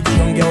 chopsticks,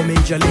 young girl,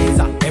 major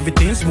laser.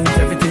 Everything smooth,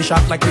 everything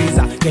sharp like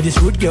razor. Get this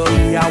rude girl,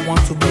 yeah, I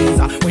want to blaze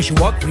her. When she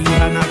walk real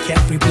and I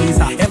can't replace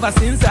her. Ever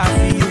since I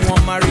see you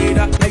on my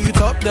radar, now you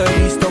top the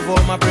list of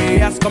all my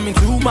prayers. Coming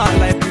to my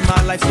life, be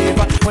my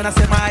lifesaver. When I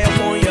set my eye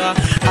upon you,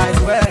 I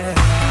swear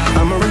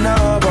I'm a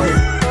runner boy.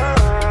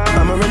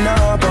 I'm a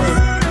runner boy.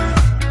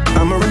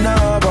 I'm a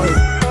runner boy.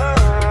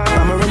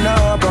 I'm a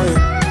runner boy.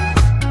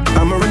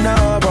 I'm a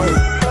runner boy.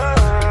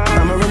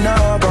 I'm a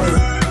runner boy.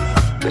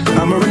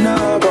 I'm a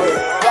runner boy.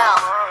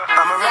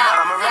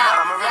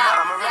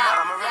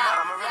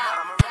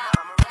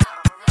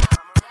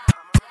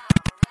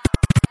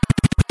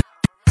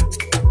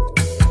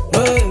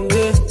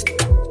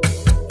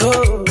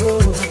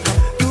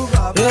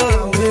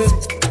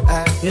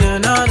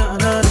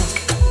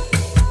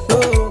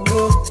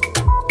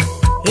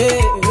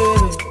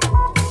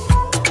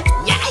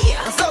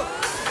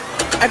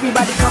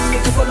 Everybody come,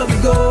 make you follow me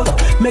go.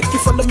 Make you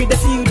follow me, they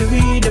feel the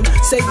rhythm.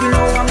 Say you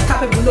know I'm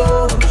capable,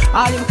 oh.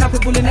 I am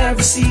capable in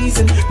every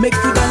season. Make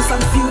you dance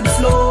and feel the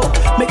flow.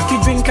 Make you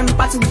drink and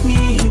party with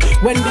me.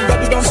 When the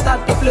body don't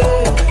start to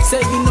play, say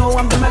you know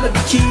I'm the melody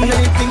key. And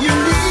anything you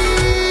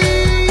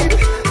need,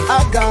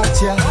 I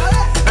got ya.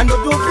 And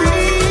don't do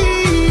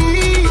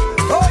free.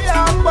 Oh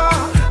yeah,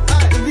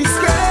 if you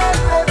scared,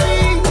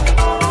 baby,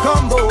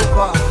 come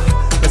over.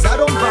 Cause I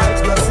don't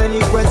bite, plus any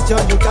question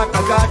you got,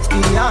 I got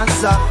the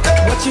answer.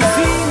 What you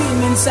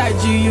feeling inside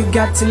you, you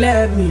got to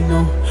let me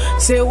know.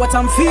 Say what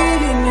I'm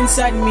feeling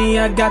inside me,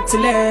 I got to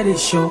let it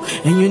show.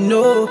 And you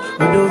know,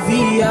 when they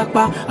see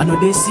Akpa, I know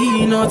they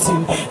see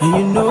nothing. And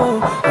you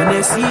know, when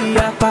they see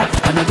Akpa,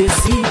 I know they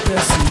see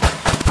person.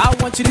 I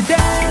want you to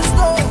dance,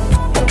 go.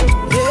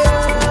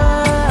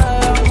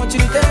 Yeah, I want you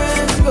to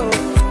dance, go.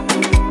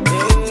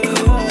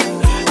 Yeah,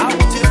 I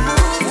want you to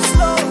move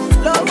slow,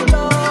 low,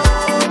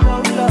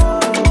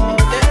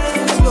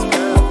 dance, go.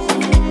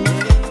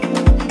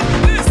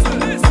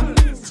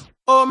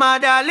 Oh my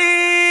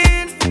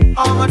darling,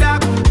 oh my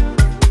darling,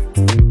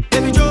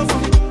 baby Jofa,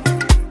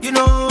 you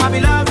know I be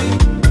loving.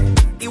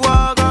 You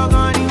walk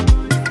on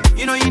it,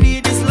 you know you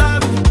need this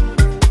love.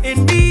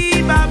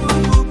 Indeed, babu,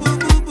 boo, boo,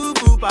 boo, boo,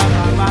 boo, ba,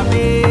 ba, ba,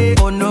 ba.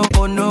 Oh no,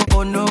 oh no,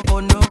 oh no, oh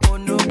no, oh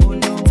no, oh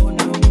no, oh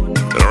no.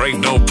 There ain't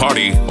no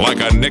party like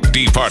a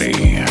NickDee party.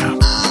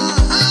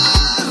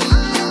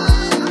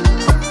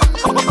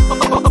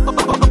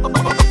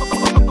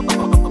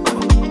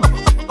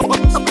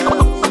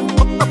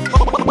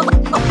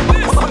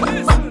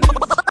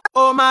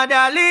 Oh my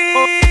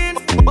darling,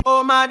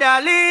 oh my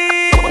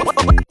darling,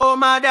 oh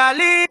my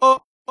darling,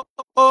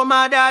 oh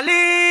my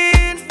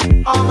darling,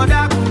 oh my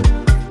darling,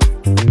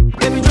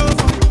 baby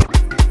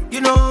Jofa,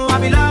 you know I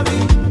be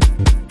loving.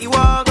 You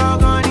walk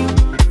on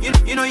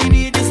it, you know you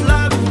need this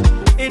love.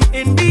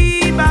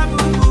 Indeed, babu,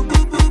 boo,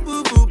 boo, boo,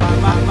 boo, boo, ba,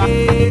 ba, ba.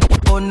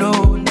 Oh no,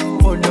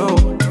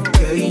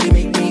 girl you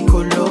make me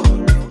colo.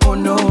 Oh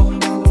no,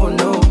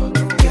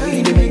 girl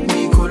you make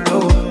me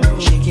colo.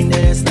 Shaking the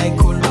ass like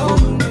colo.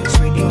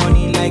 Spreading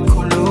money like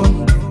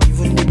cologne.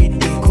 Even the bit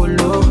they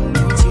cologne.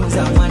 Things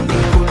are man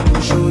they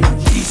colo. Show you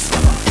this.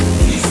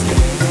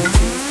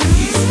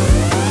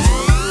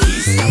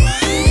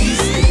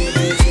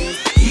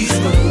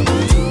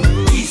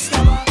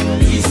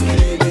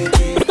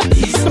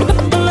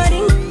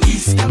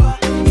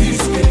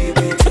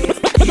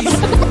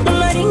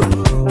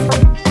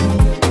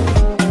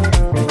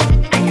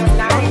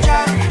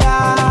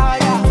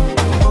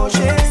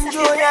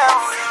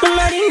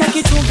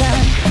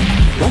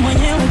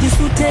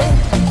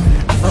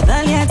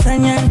 Afadhali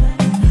atanyana,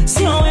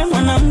 sio we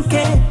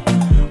mwanamke,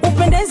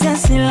 upendezi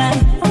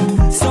asilani,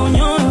 sio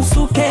nyoyo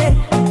usuke.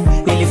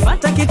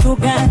 Nilifata kitu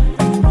gani,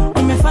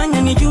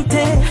 umefanya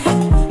nijute.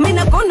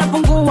 Mina kona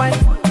pungua,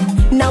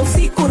 na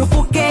usiku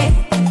rupuke.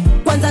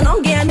 Kwanza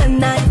naongea na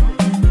nani,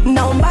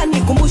 naomba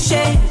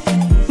nikumbushe.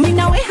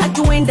 Mina we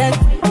hatuenda,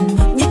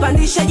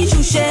 jipandisha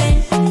jishushe.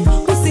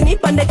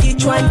 Usinipande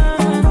kichwani,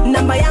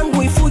 namba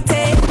yangu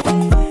ifute.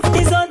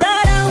 Hizo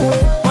dharau,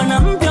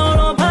 mwanamke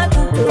unopata,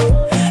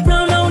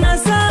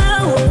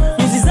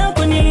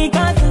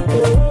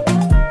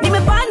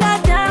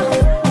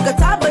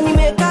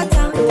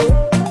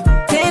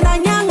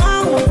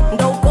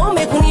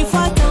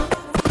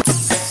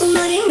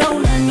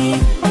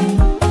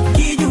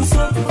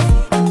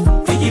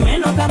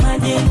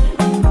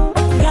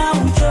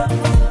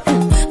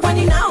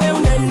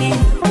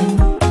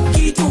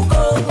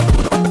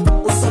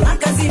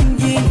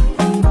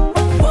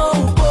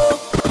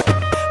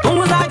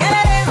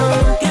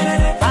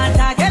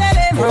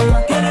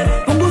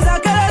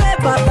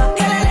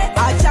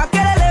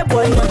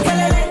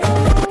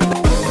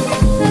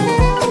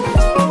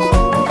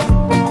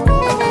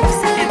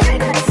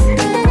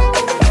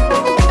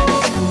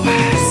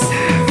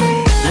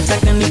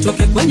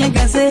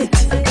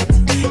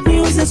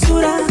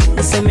 sura,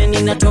 niseme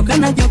ninatoka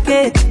na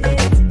joketi.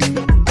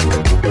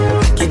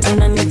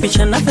 Kitana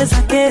nipisha na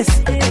pesa kesi.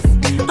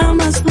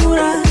 Ama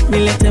sura,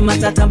 nilete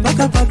matata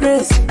mpaka kwa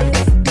Grace.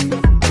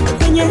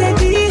 Kwenye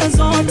redio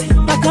zote,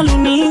 mpaka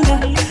luninga,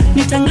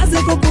 nitangaze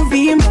kwa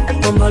kuvimba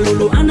kwamba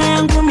Lulu ana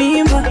yangu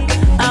mimba.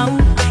 Au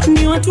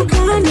ni watu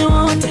kane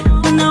wote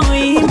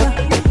wanaoimba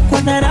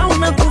kwa dharau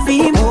na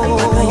kuvimba,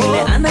 mpaka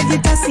yule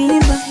anajita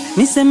simba.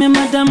 Niseme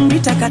Madam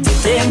Rita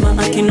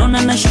Katetema,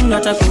 akinona na shinda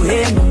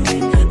atakuhema.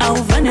 Au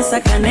Vanessa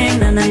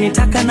Kanena, na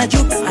nitaka na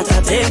jokes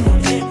atatema.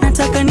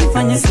 Nataka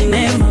nifanye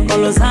sinema,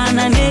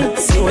 kolozana ne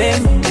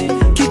siwema.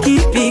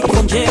 Kikipi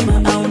konjema,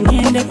 au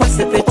niende kwa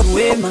Sepetu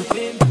Wema.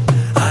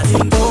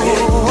 Atintoge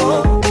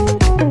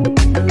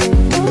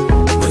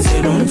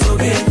Wezenu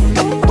ntoge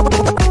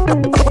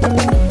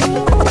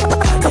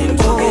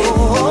Atintoge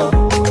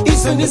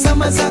Iso ni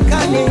sama za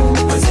kale.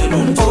 Wezenu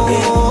ntoge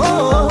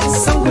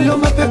Sangulo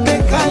mapepe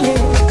kale.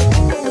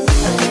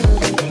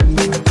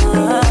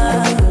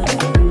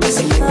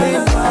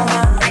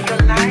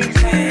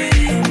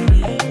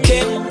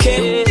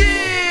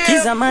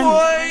 Kizamani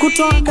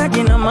kutoa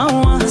kadi na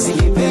maua,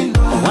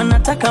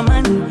 wanataka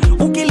mani,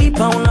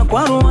 ukilipa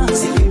unakwarua.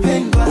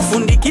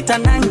 Ufundi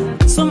kitandani,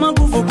 soma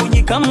nguvu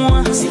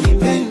kujikamua.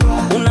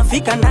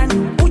 Unafika ndani,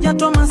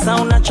 hujatoa masaa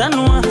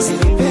unachanua.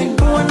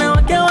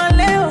 Wanawake wa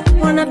leo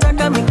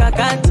wanataka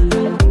mikakati,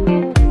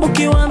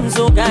 ukiwa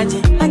mzogaji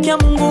haki ya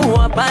Mungu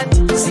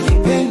huwapati.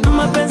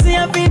 Mapenzi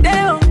ya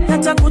video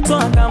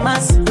yatakutoa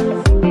kamasi,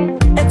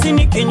 eti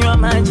nikinywa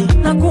maji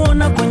na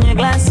kuona kwenye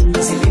glasi.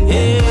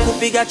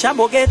 Kupiga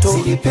chabo geto,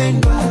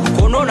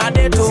 kono na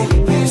deto,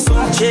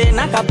 sonche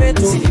na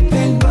kapeto,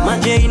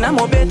 maje na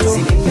mobeto.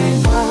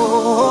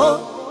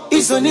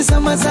 Iso ni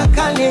sama za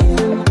kale.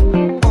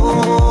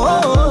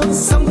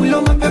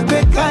 Sangulo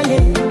mapepe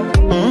kale.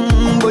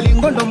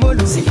 Bolingondo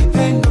molo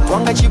zilipendwa,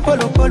 twanga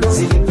chipolo polo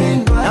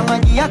zilipendwa, na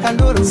maji ya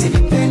kandoro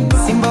zilipendwa,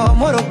 Simba wa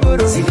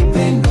Morogoro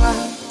zilipendwa.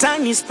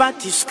 Tani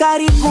spati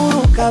sukari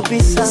kuru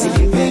kabisa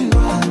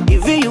zilipendwa.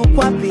 Hivi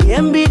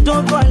yukwapi MB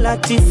Dogo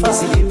Latifa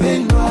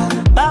zilipendwa.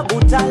 Babu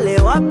Tale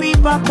wapi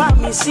Papa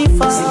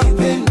Misifa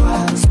zilipendwa.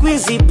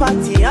 Squeezy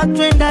party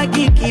atwenda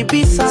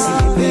gikibisa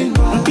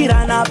zilipendwa.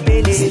 Mpira na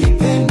Pele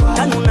zilipendwa.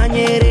 Tanu na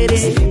Nyerere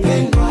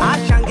zilipendwa.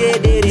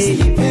 Ashangedere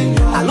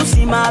zilipendwa.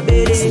 Alusi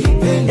Mabere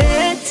zilipendwa.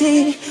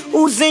 Eti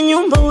uze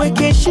nyumba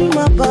weke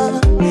heshima ba.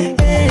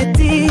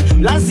 Eti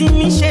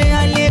lazimishe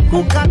ale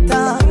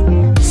kukata.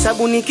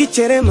 Sabuni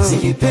kicherema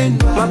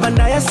zilipendwa.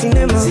 Mabanda ya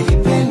sinema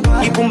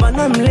zilipendwa. Ibumba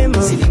na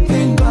Mlema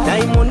zilipendwa.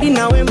 Diamond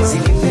na Wema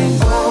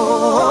zilipendwa.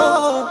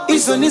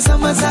 Iso ni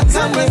sama za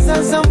kale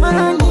za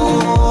zamani.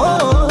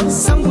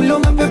 Sangulo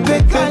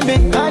mapepe kale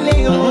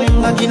kale.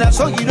 Akina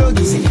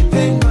Sogirogi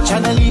zilipendwa.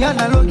 Chaneli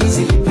analogi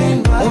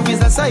zilipendwa. Movie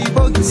za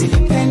Saibogi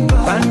zilipendwa.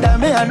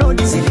 Pandame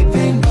anodi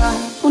zilipendwa.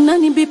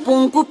 Unanibipu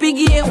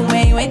nkupigie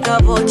umeiweka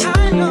vocha.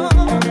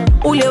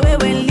 Ule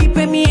wewe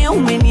lipe mie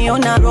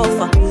umeniona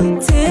rofa.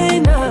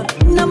 Tena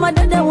na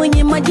madada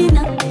wenye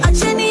majina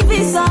acheni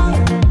visa.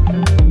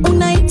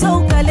 Unaita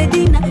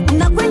ukaledina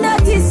unakwenda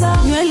tisa.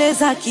 Nywele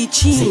za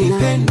kichina,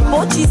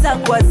 pochi za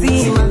kwa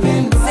zima.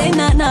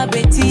 Zena na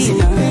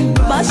Betina,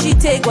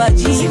 bashite kwa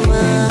jima.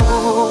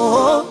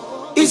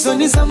 Iso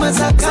ni sama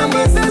za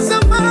kale za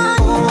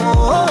zamani.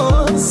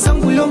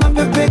 Sangulo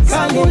mapepe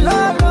kale.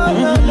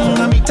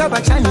 Na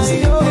mitaba chani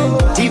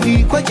zilipendwa.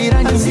 TV kwa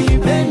jirani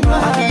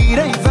zilipendwa.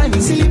 Adira Ivani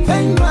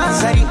zilipendwa.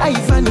 Zari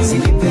Ivani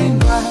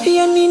zilipendwa.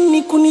 Ya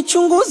nini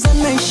kunichunguza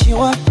naishi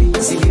wapi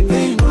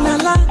zilipendwa.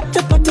 Nala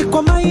chapati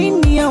kwa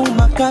maini au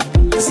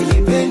makapi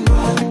zilipendwa.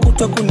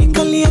 Kuto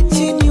kunikalia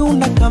chini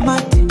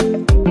unakamati.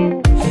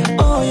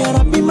 Oh ya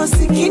Rabbi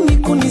masikini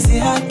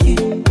kunizihaki.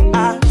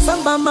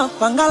 Samba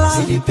mapangala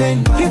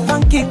zilipendwa.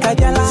 Rifanki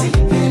kajala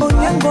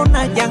Onyango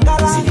na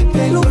jangala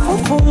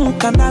Lufufu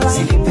mkandala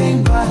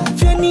zilipendwa.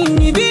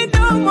 Fyanini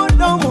vidomo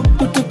domo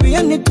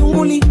tutupiane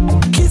tunguli.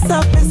 Kisa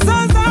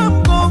pesa za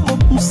mgomo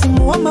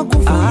msimu wa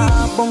makufuli.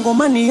 Bongo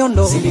mani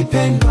yondo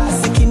zilipendwa.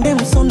 Sikinde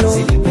msondo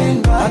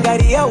zilipendwa.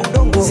 Magari ya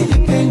udongo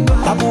zilipendwa.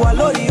 Abu wa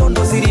lori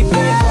yondo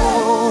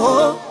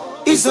zilipendwa.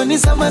 Iso ni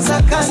sama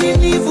za kale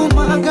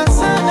zilivumanga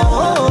sana.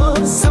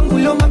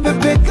 Sangulo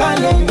mapepe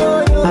kale.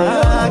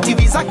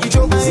 TV za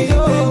kichogo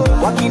zilipendwa.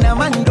 Wakina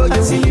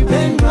Mandojo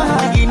zilipendwa.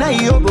 Akina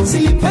Iyobo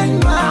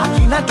zilipendwa.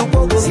 Akina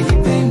Tupogo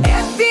zilipendwa.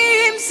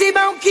 Eti msiba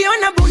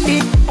ukiona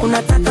bundi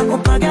unataka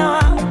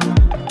kupagawa.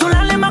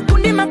 Tulale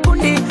makundi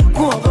makundi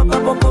kuogopa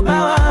boko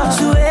bawa.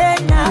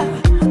 Zuena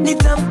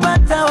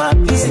nitampata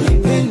wapi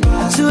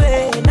zilipendwa.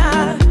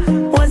 Zuena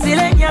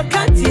wazile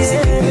nyakati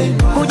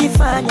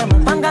kujifanya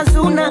mapanga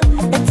zuna.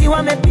 Eti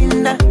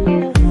wamepinda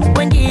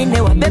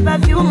wengine wabeba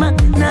vyuma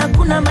na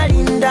kuna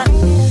malinda.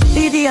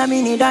 Didi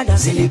amini dada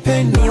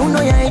zilipendwa.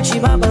 Miuno ya echi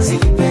baba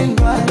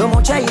zilipendwa.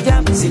 Domo cha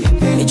hijabu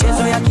zilipendwa.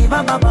 Michezo ya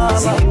kibaba baba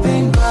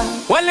zilipendwa.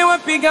 Wale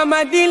wapiga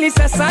madili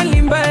sasa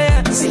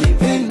limbaya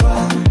zilipendwa.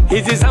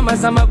 Hizi zama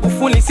za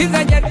Magufuli si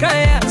za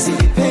Jakaya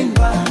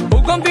zilipendwa.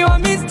 Ugombi wa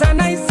Mr.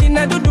 Nice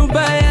na Dudu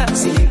Baya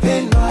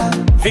zilipendwa.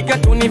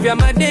 Vikatuni vya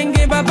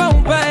madenge baba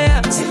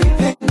ubaya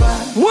zilipendwa.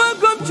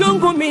 Wago mcho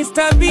wangu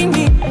Mr.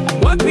 Bini,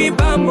 wapi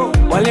bambo,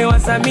 wale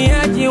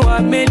wasamiaji wa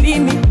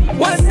melini,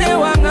 wase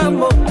wa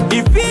ngambo,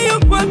 ifiyo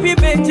kwapi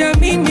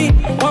Benjamini,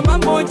 wa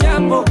mambo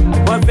jambo,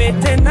 wa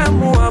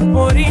vetenamu wa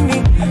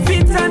porini,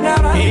 vita na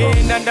rambo,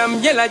 nanda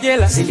mjela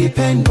jela,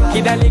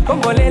 kidali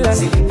kombolela,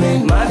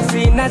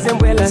 Maxi na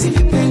zembwela,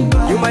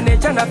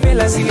 yumanecha na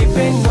pela,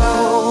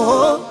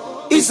 zilipendwa.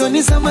 Izo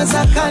ni zama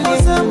za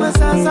kale, zama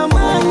za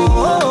zamani.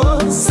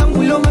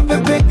 Sambulo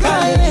mapepe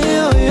kale,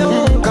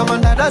 kama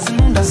ndadazi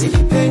nunda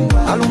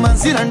zilipendwa,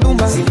 alumanzira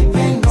ndumba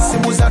zilipendwa,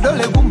 simu za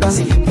dole gumba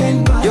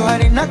zilipendwa,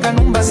 Johari na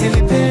kanumba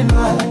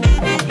zilipendwa.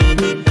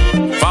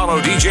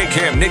 Follow DJ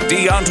Kym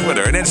NickDee on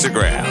Twitter and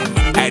Instagram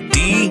at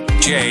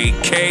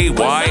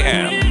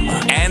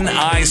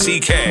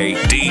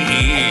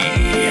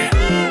DJKYMNickDee.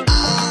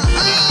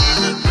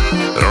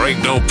 There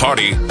ain't no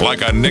party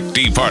like a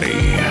NickDee party.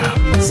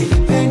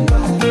 Zilipendwa,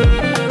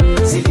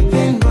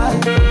 zilipendwa,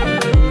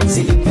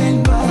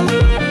 zilipendwa,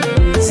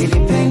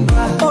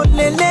 zilipendwa. Oh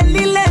le le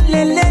li le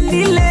le le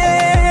li le.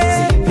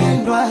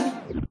 Zilipendwa.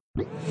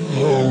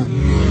 Oh.